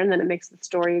picture in there and then it makes the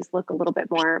stories look a little bit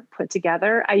more put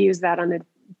together. I use that on a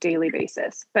daily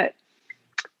basis. But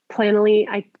Planoly,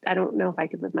 I don't know if I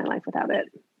could live my life without it.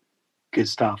 Good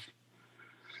stuff.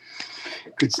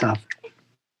 Good stuff.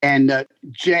 And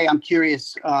Jay, I'm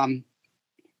curious,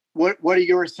 what are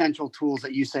your essential tools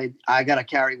that you say I got to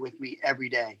carry with me every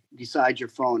day besides your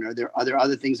phone? Are there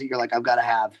other things that you're like, I've got to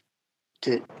have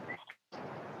to?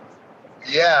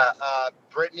 Yeah,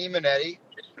 Brittany Minetti,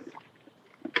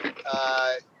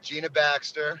 Gina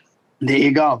Baxter. There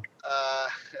you go.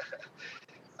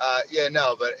 Yeah,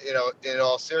 no, but in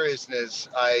all seriousness,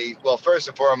 first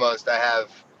and foremost, I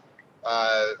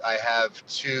have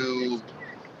 2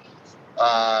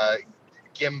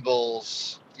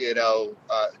 gimbals,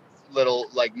 little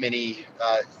like mini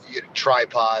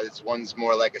tripods. One's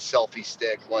more like a selfie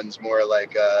stick. One's more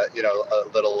like a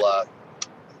little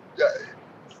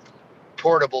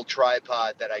portable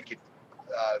tripod that I could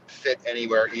fit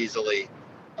anywhere easily.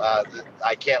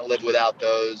 I can't live without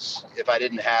those. If I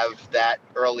didn't have that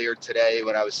earlier today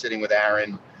when I was sitting with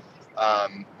Aaron,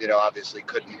 obviously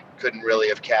couldn't really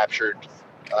have captured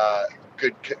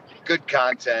good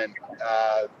content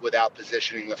without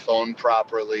positioning the phone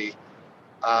properly.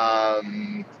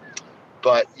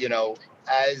 But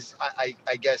as I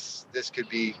guess this could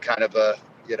be kind of a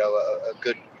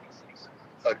good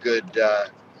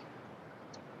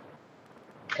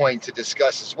point to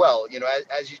discuss as well.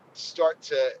 As you start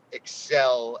to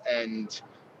excel and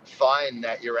find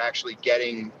that you're actually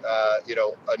getting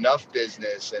enough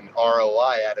business and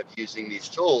ROI out of using these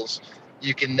tools,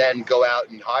 you can then go out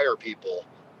and hire people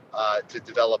to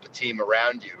develop a team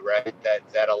around you, right?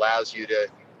 That allows you to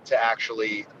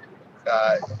actually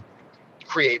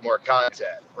create more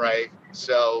content, right?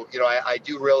 So I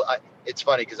do it's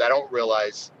funny because I don't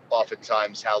realize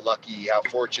oftentimes how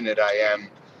fortunate I am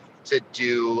to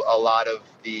do a lot of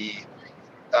the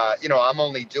I'm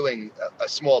only doing a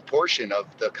small portion of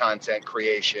the content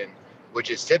creation,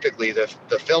 which is typically the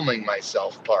filming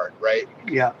myself part, right?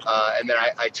 Yeah. And then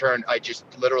I just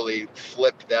literally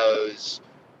flip those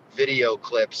video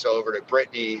clips over to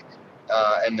Brittany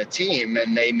and the team,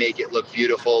 and they make it look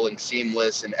beautiful and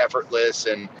seamless and effortless,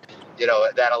 and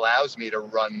that allows me to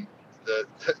run the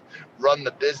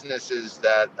businesses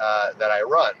that I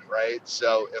run, right?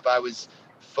 So if I was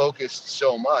focused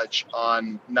so much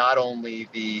on not only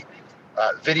the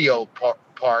video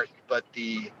part, but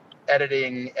the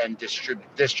editing and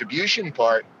distribution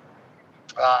part,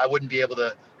 I wouldn't be able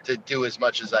to do as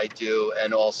much as I do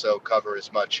and also cover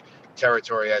as much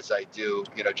territory as I do,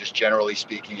 just generally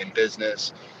speaking in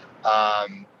business.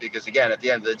 Because again, at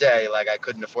the end of the day, like I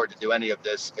couldn't afford to do any of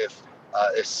this if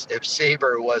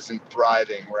Sabre wasn't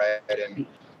thriving, right? And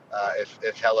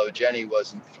if Hello Jenny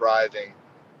wasn't thriving.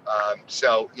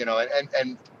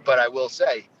 But I will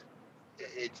say,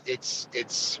 it's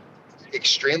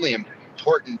extremely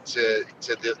important to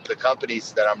the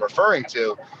companies that I'm referring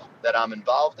to, that I'm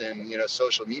involved in.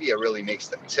 Social media really makes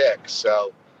them tick.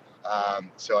 So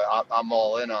I'm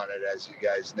all in on it, as you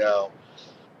guys know.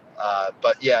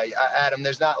 But yeah, Adam,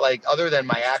 there's not like, other than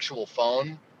my actual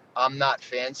phone, I'm not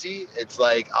fancy. It's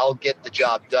like I'll get the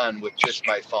job done with just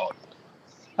my phone.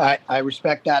 I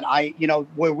respect that.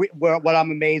 What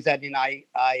I'm amazed at, and I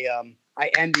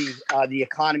envy the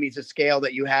economies of scale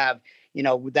that you have.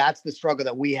 That's the struggle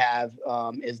that we have,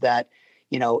 is that,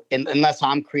 unless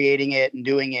I'm creating it and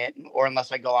doing it, or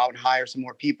unless I go out and hire some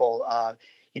more people,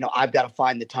 I've got to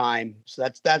find the time. So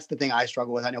that's the thing I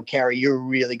struggle with. I know, Carrie, you're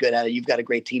really good at it. You've got a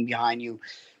great team behind you,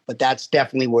 but that's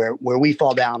definitely where we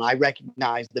fall down. I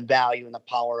recognize the value and the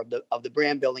power of the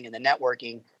brand building and the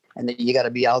networking, and that you got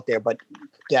to be out there. But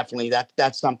definitely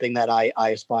that's something that I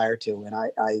aspire to,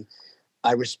 and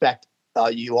I respect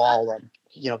you all,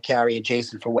 Carrie and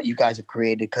Jason, for what you guys have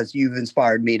created, because you've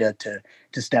inspired me to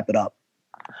step it up.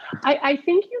 I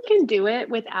think you can do it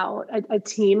without a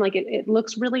team. Like it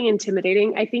looks really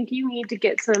intimidating. I think you need to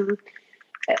get some,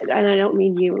 and I don't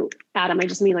mean you, Adam, I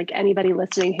just mean like anybody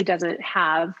listening who doesn't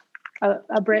have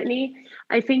a Brittany.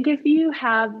 I think if you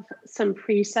have some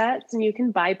presets, and you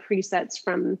can buy presets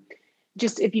from,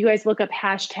 just if you guys look up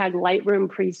hashtag Lightroom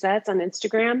presets on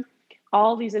Instagram,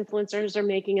 all these influencers are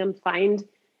making them find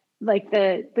like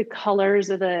the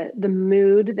colors or the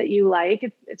mood that you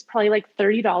like. It's probably like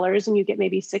 $30, and you get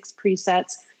maybe 6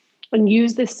 presets, and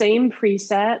use the same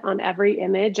preset on every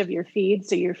image of your feed,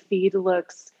 so your feed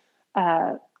looks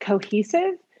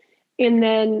cohesive. And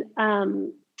then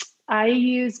I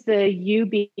use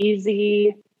the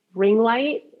UBZ ring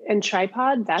light and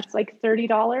tripod. That's like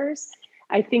 $30.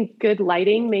 I think good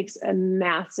lighting makes a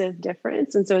massive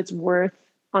difference, and so it's worth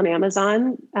on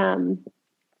Amazon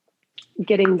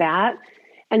getting that.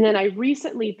 And then I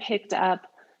recently picked up,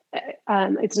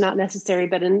 it's not necessary,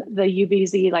 but in the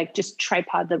UBZ, like just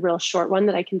tripod, the real short one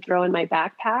that I can throw in my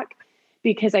backpack,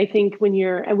 because I think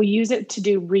and we use it to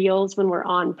do reels when we're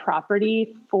on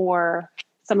property for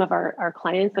some of our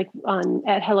clients, like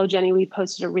at Hello Jenny, we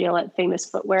posted a reel at Famous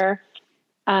Footwear.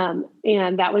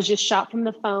 And that was just shot from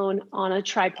the phone on a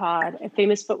tripod. A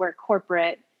Famous Footwear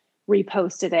corporate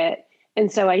reposted it.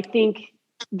 And so I think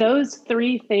those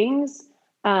 3 things,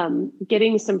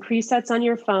 getting some presets on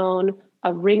your phone,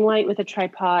 a ring light with a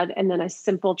tripod, and then a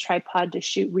simple tripod to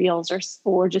shoot reels,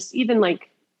 or just even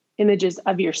like images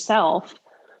of yourself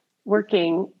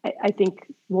working, I think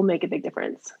will make a big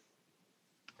difference.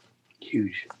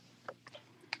 Huge.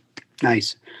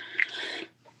 Nice.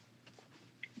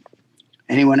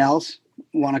 Anyone else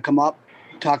want to come up,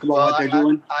 talk about what they're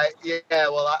doing?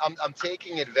 I'm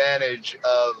taking advantage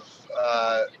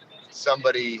of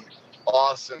somebody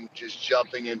awesome just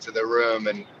jumping into the room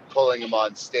and pulling him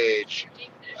on stage.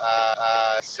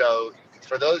 So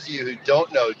for those of you who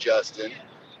don't know Justin,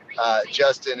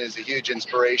 Justin is a huge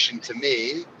inspiration to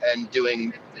me and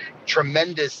doing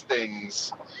tremendous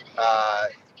things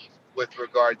with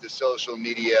regard to social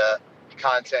media,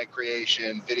 content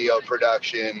creation, video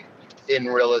production, in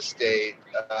real estate.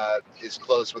 Is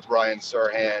close with Ryan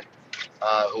Serhan,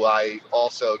 who I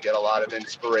also get a lot of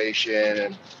inspiration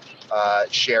and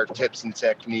share tips and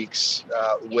techniques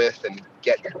with, and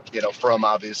get from,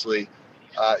 obviously.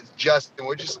 Justin,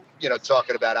 we're just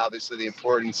talking about obviously the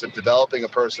importance of developing a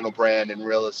personal brand in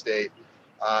real estate,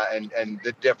 and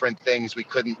the different things we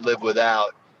couldn't live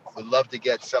without. Would love to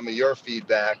get some of your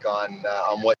feedback on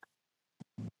what.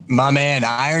 My man,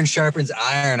 iron sharpens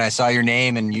iron. I saw your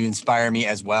name and you inspire me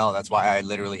as well. That's why I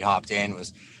literally hopped in,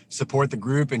 was support the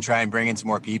group and try and bring in some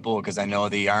more people, because I know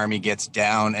the Army gets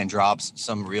down and drops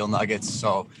some real nuggets.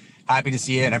 So happy to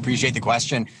see it, and I appreciate the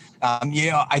question.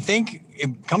 I think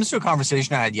it comes to a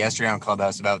conversation I had yesterday on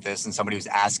Clubhouse about this, and somebody was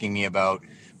asking me about,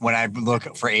 when I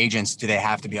look for agents, do they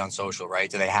have to be on social, right?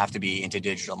 Do they have to be into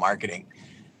digital marketing?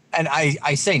 And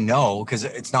I say no, because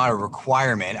it's not a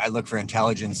requirement. I look for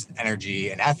intelligence, energy,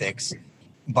 and ethics.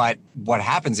 But what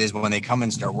happens is when they come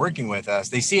and start working with us,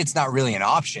 they see it's not really an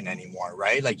option anymore,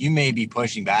 right? Like, you may be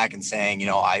pushing back and saying,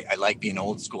 I like being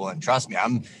old school, and trust me,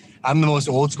 I'm the most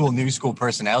old school, new school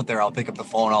person out there. I'll pick up the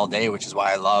phone all day, which is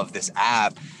why I love this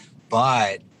app.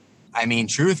 But I mean,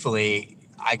 truthfully,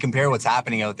 I compare what's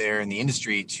happening out there in the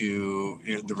industry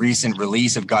to the recent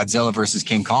release of Godzilla versus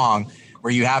King Kong,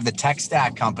 where you have the tech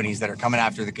stack companies that are coming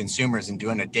after the consumers and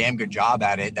doing a damn good job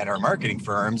at it, that are marketing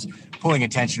firms, pulling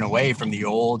attention away from the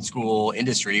old school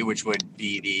industry, which would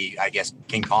be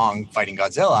King Kong fighting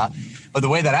Godzilla. But the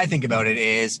way that I think about it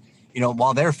is,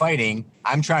 while they're fighting,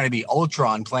 I'm trying to be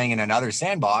Ultron playing in another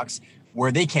sandbox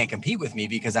where they can't compete with me,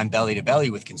 because I'm belly to belly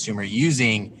with consumer,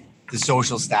 using the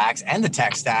social stacks and the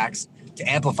tech stacks to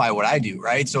amplify what I do,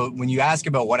 right? So when you ask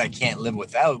about what I can't live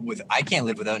without, I can't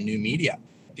live without new media.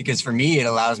 Because for me, it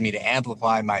allows me to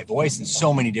amplify my voice in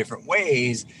so many different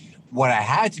ways, what I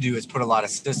had to do is put a lot of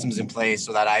systems in place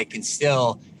so that I can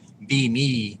still be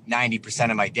me 90%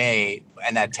 of my day,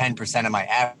 and that 10% of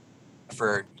my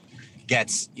effort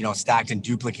gets, stacked and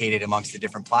duplicated amongst the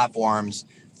different platforms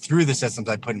through the systems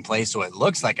I put in place. So it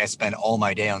looks like I spend all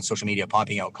my day on social media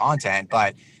pumping out content.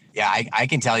 But yeah, I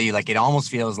can tell you, like, it almost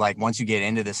feels like once you get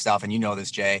into this stuff, and you know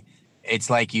this, Jay, it's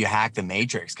like you hack the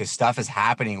matrix, because stuff is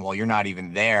happening while you're not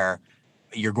even there.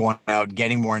 You're going out,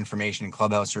 getting more information in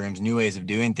clubhouse rooms, new ways of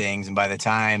doing things. And by the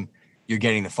time you're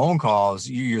getting the phone calls,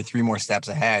 you're 3 more steps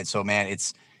ahead. So man,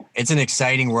 it's an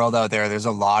exciting world out there. There's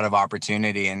a lot of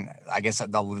opportunity. And I guess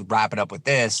I'll wrap it up with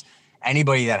this.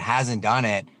 Anybody that hasn't done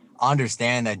it,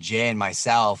 understand that Jay and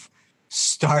myself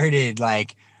started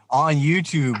like on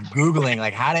YouTube, Googling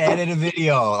like how to edit a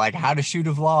video, like how to shoot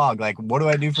a vlog, like what do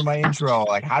I do for my intro,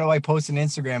 like how do I post an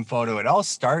Instagram photo. It all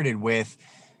started with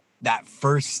that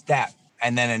first step,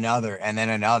 and then another, and then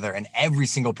another. And every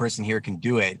single person here can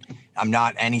do it. I'm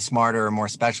not any smarter or more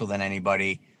special than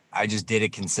anybody. I just did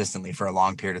it consistently for a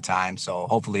long period of time. So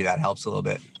hopefully that helps a little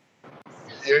bit.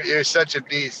 You're such a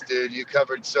beast, dude. You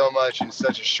covered so much in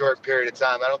such a short period of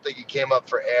time. I don't think you came up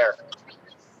for air.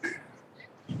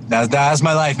 That's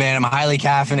my life, man. I'm highly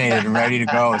caffeinated and ready to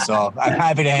go. So I'm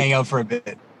happy to hang out for a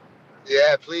bit.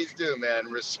 Yeah, please do,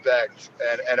 man. Respect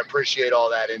and appreciate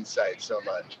all that insight so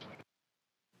much.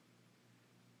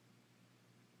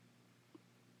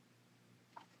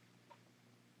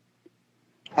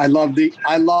 I love the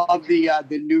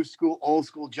new school, old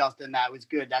school Justin. That was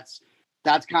good. That's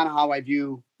kind of how I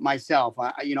view myself.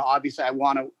 Obviously I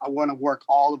want to work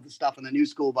all of the stuff in the new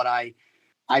school, but I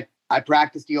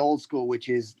practice the old school, which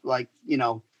is like,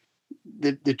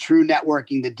 the true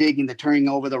networking, the digging, the turning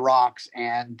over the rocks,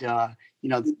 and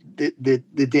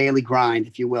the daily grind,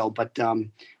 if you will. But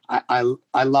I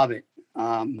love it.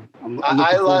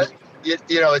 I love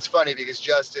it's funny because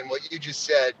Justin, what you just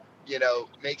said,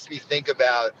 makes me think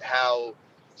about how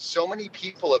so many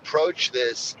people approach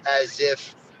this as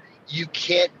if you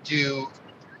can't do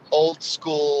old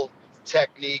school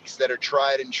techniques that are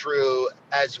tried and true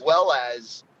as well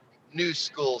as new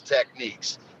school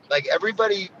techniques. Like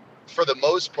everybody, for the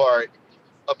most part,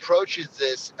 approaches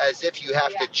this as if you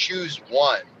have to choose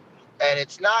one. And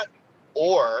it's not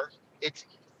or, it's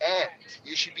and.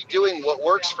 You should be doing what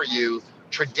works for you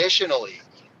traditionally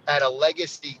at a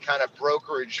legacy kind of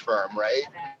brokerage firm, right?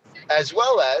 As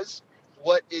well as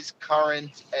what is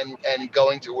current and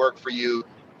going to work for you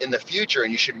in the future.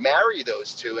 And you should marry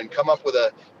those two and come up with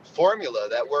a formula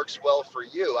that works well for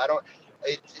you.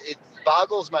 It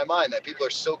boggles my mind that people are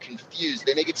so confused.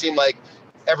 They make it seem like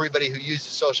everybody who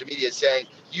uses social media is saying,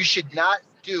 you should not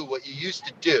do what you used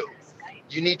to do.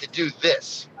 You need to do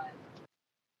this.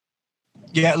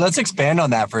 Yeah, let's expand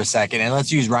on that for a second, and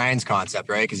let's use Ryan's concept,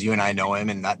 right? Because you and I know him,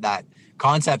 and that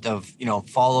concept of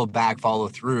follow back, follow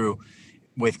through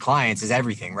with clients is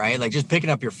everything, right? Like just picking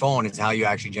up your phone is how you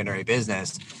actually generate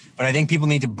business. But I think people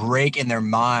need to break in their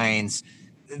minds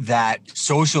that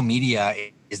social media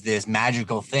is this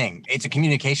magical thing. It's a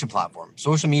communication platform.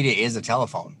 Social media is a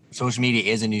telephone. Social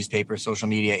media is a newspaper. Social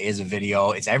media is a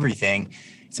video. It's everything.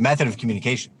 It's a method of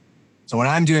communication. So when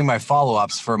I'm doing my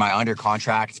follow-ups for my under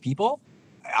contract people,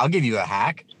 I'll give you a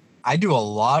hack. I do a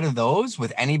lot of those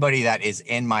with anybody that is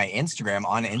in my Instagram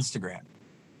on Instagram.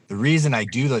 The reason I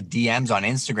do the DMs on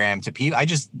Instagram to people, I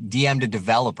just DM'd a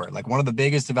developer, like one of the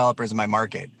biggest developers in my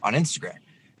market on Instagram.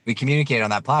 We communicate on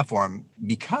that platform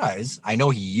because I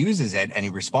know he uses it and he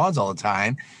responds all the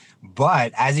time.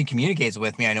 But as he communicates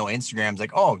with me, I know Instagram's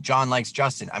like, oh, John likes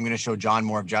Justin. I'm going to show John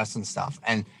more of Justin's stuff.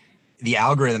 And the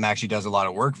algorithm actually does a lot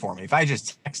of work for me. If I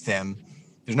just text him,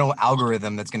 there's no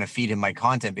algorithm that's going to feed him my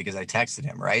content because I texted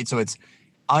him, right? So it's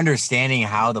understanding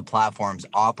how the platforms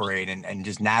operate and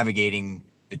just navigating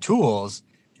the tools,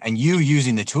 and you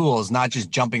using the tools, not just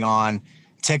jumping on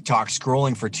TikTok,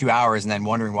 scrolling for 2 hours and then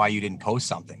wondering why you didn't post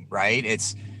something, right?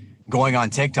 It's going on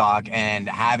TikTok and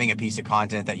having a piece of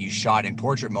content that you shot in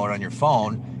portrait mode on your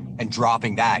phone and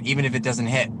dropping that. Even if it doesn't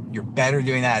hit, you're better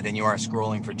doing that than you are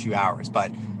scrolling for 2 hours.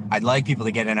 But I'd like people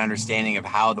to get an understanding of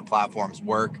how the platforms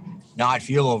work, not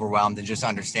feel overwhelmed, and just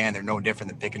understand they're no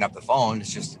different than picking up the phone.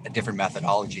 It's just a different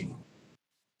methodology.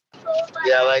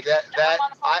 Yeah, like that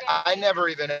I never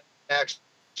even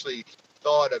actually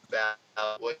thought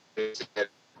about what you said.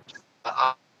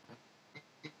 I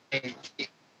mean,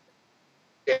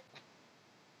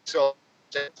 so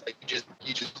like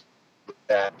you just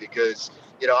that because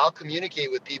I'll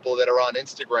communicate with people that are on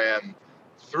Instagram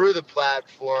through the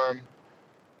platform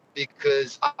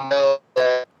because I know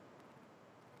that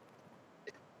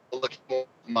looking at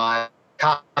my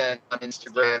content on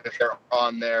Instagram, if they're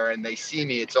on there and they see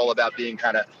me, it's all about being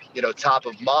kind of, top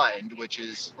of mind, which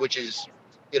is,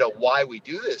 why we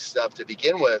do this stuff to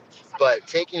begin with. But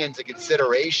taking into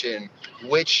consideration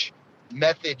which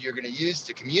method you're going to use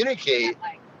to communicate,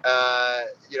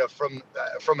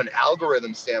 from an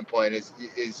algorithm standpoint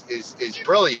is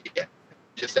brilliant.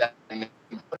 Just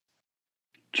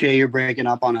Jay, you're breaking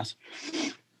up on us.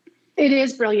 It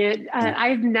is brilliant.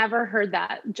 I've never heard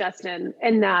that, Justin,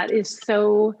 and that is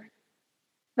so.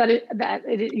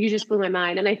 You just blew my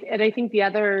mind. And I think the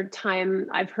other time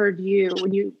I've heard you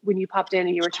when you popped in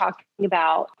and you were talking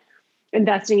about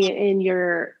investing in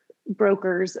your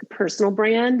broker's personal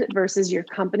brand versus your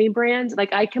company brand,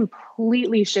 like I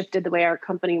completely shifted the way our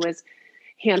company was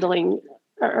handling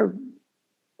or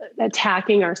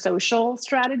attacking our social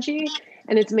strategy,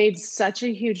 and it's made such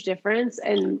a huge difference.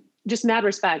 And just mad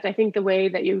respect. I think the way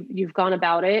that you've gone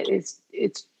about it is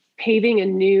it's paving a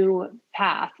new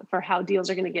path for how deals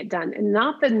are going to get done, and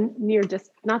not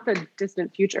the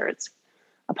distant future. It's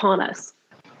upon us.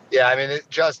 Yeah, I mean,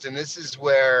 Justin, this is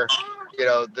where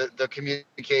the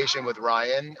communication with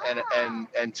Ryan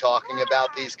and talking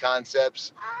about these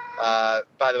concepts.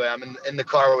 By the way, I'm in the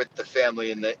car with the family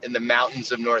in the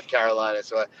mountains of North Carolina,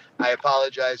 so I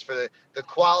apologize for the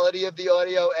quality of the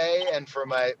audio, and for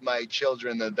my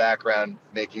children in the background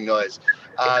making noise.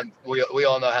 We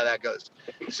all know how that goes.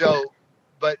 So,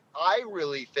 but I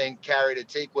really think, Carrie, to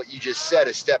take what you just said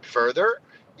a step further,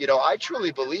 I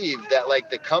truly believe that like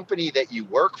the company that you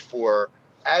work for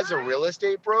as a real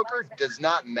estate broker does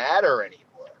not matter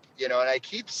anymore. And I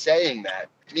keep saying that,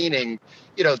 meaning,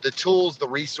 the tools, the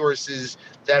resources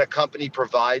that a company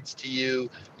provides to you,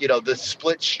 the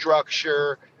split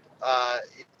structure,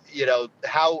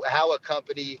 how a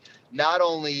company not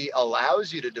only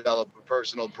allows you to develop a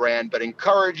personal brand, but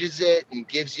encourages it and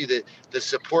gives you the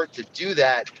support to do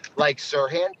that, like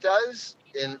Sirhan does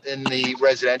in the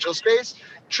residential space.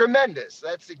 Tremendous.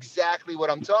 That's exactly what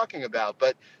I'm talking about.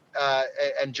 But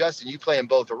and Justin, you play in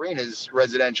both arenas,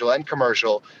 residential and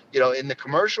commercial. In the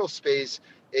commercial space,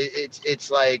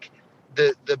 it's like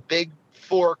the big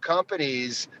four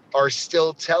companies are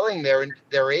still telling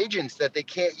their agents that they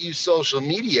can't use social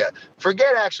media.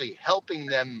 Forget actually helping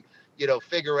them,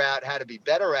 figure out how to be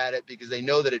better at it, because they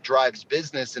know that it drives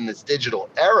business in this digital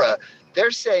era. They're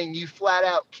saying you flat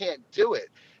out can't do it.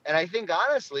 And I think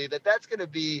honestly that's going to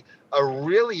be a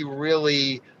really,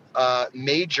 really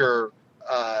major.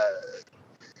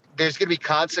 There's going to be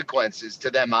consequences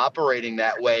to them operating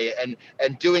that way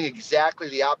and doing exactly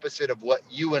the opposite of what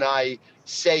you and I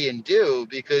say and do,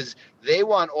 because they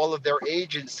want all of their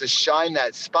agents to shine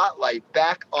that spotlight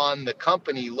back on the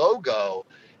company logo.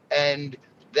 And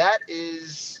that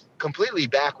is completely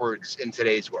backwards in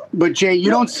today's world. But Jay, you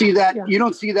don't see that. Yeah. You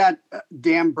don't see that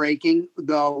dam breaking,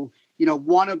 though.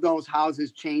 One of those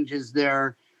houses changes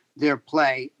their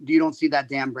play. You don't see that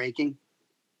dam breaking?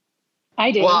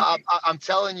 I do. Well, I'm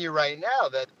telling you right now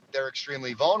that they're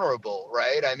extremely vulnerable,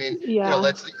 right? I mean, Yeah.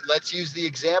 Let's use the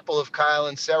example of Kyle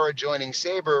and Sarah joining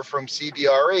Sabre from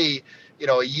CBRE,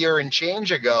 a year and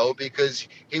change ago, because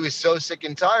he was so sick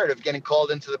and tired of getting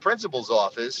called into the principal's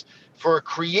office for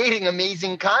creating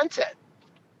amazing content.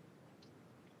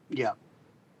 Yeah.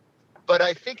 But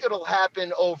I think it'll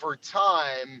happen over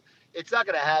time. It's not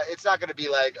going to be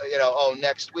like,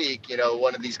 next week,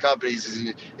 one of these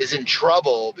companies is in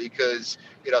trouble because,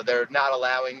 they're not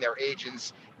allowing their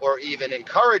agents or even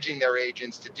encouraging their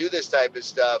agents to do this type of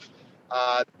stuff.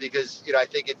 Because, I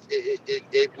think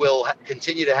it will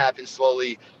continue to happen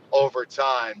slowly over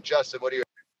time. Justin, what do you?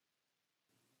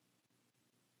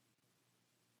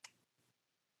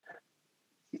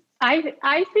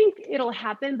 I think it'll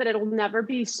happen, but it'll never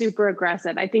be super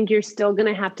aggressive. I think you're still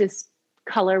going to have to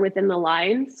color within the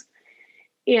lines.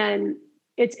 And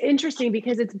it's interesting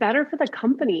because it's better for the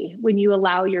company when you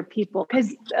allow your people,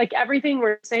 because like everything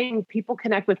we're saying, people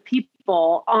connect with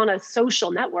people on a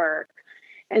social network.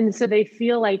 And so they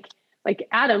feel like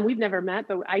Adam, we've never met,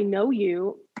 but I know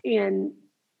you, and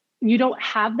you don't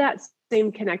have that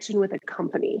same connection with a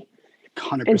company.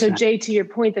 100%. And so Jay, to your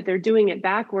point that they're doing it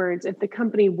backwards, if the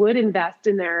company would invest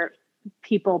in their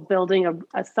people building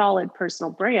a solid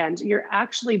personal brand, you're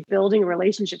actually building a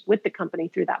relationship with the company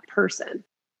through that person.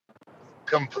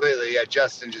 Completely. Yeah,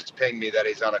 Justin just pinged me that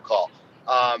he's on a call.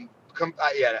 I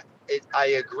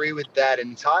agree with that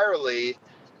entirely.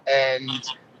 And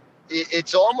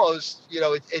it's almost,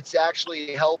 it's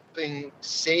actually helping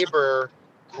Sabre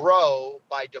grow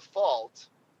by default,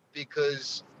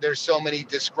 because there's so many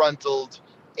disgruntled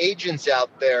agents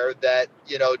out there that,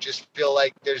 just feel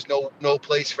like there's no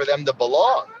place for them to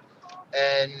belong.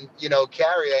 And,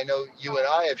 Carrie, I know you and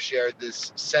I have shared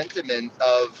this sentiment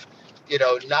of,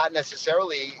 not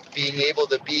necessarily being able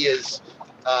to be as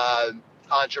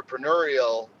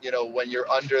entrepreneurial, when you're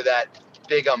under that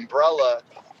big umbrella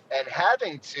and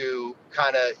having to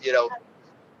kind of,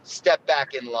 step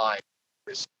back in line.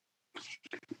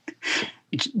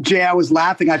 Jay, I was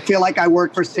laughing. I feel like I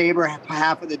work for Sabre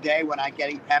half of the day when I'm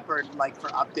getting peppered for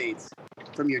updates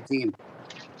from your team.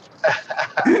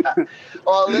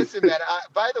 Well, listen, man,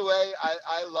 by the way,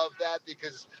 I love that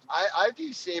because I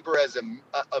view Sabre as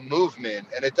a movement,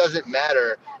 and it doesn't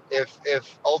matter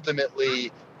if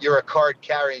ultimately you're a card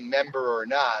carrying member or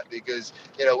not, because,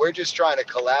 we're just trying to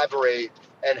collaborate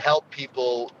and help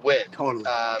people win. Totally.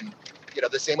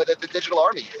 The same way that the digital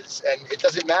army is. And it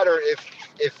doesn't matter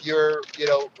if you're,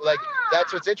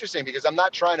 that's what's interesting, because I'm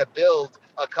not trying to build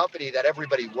a company that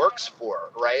everybody works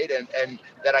for, right? And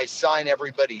that I sign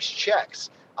everybody's checks.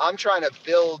 I'm trying to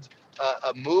build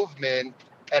a movement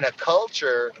and a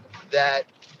culture that,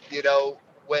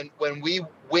 when we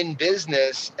win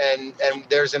business and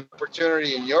there's an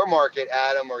opportunity in your market,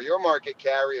 Adam, or your market,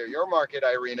 Carrie, or your market,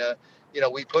 Irina,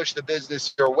 we push the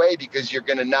business your way because you're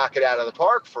going to knock it out of the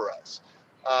park for us.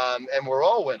 And we're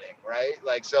all winning,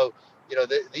 right? So,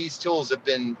 these tools have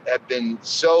been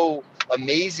so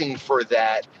amazing for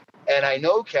that. And I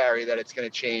know, Carrie, that it's going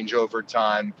to change over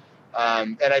time.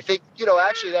 And I think,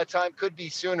 actually that time could be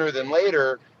sooner than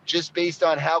later, just based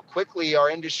on how quickly our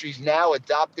industry's now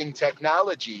adopting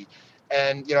technology.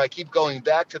 And, I keep going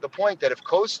back to the point that if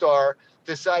CoStar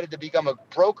decided to become a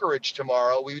brokerage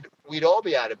tomorrow, we'd all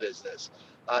be out of business.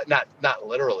 Not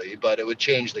literally, but it would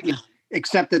change the game.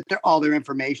 Except that all their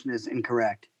information is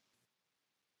incorrect.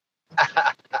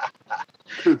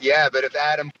 Yeah, but if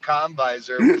Adam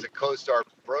Combiser was a CoStar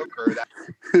broker,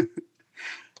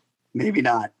 maybe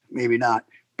not.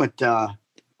 But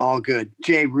all good.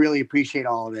 Jay, really appreciate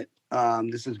all of it.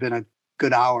 This has been a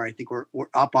good hour. I think we're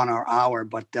up on our hour,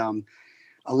 but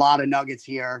a lot of nuggets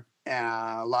here,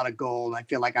 a lot of gold. I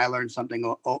feel like I learned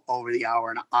something over the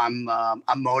hour, and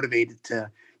I'm motivated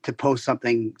to post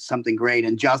something great.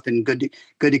 And Justin, good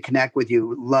to connect with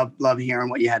you. Love hearing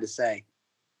what you had to say.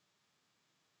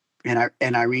 And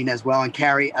Irina as well. And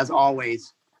Carrie, as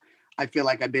always, I feel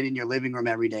like I've been in your living room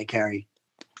every day, Carrie.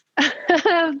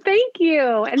 Thank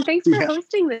you. And thanks for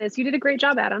hosting this. You did a great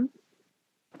job, Adam.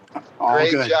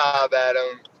 Great job,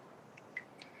 Adam.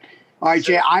 All right,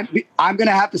 Jay, I'm going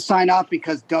to have to sign off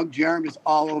because Doug Jerem is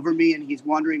all over me, and he's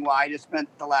wondering why I just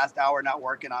spent the last hour not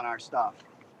working on our stuff.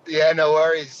 Yeah, no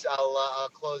worries. I'll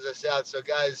close us out. So,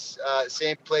 guys,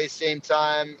 same place, same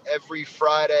time, every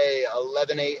Friday,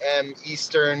 11 a.m.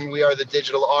 Eastern. We are the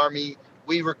Digital Army.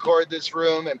 We record this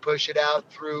room and push it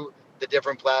out through the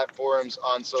different platforms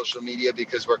on social media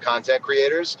because we're content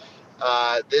creators.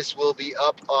 This will be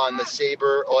up on the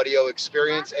Sabre audio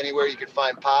experience, anywhere you can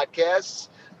find podcasts.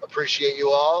 Appreciate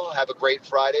you all. Have a great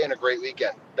Friday and a great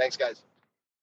weekend. Thanks, guys.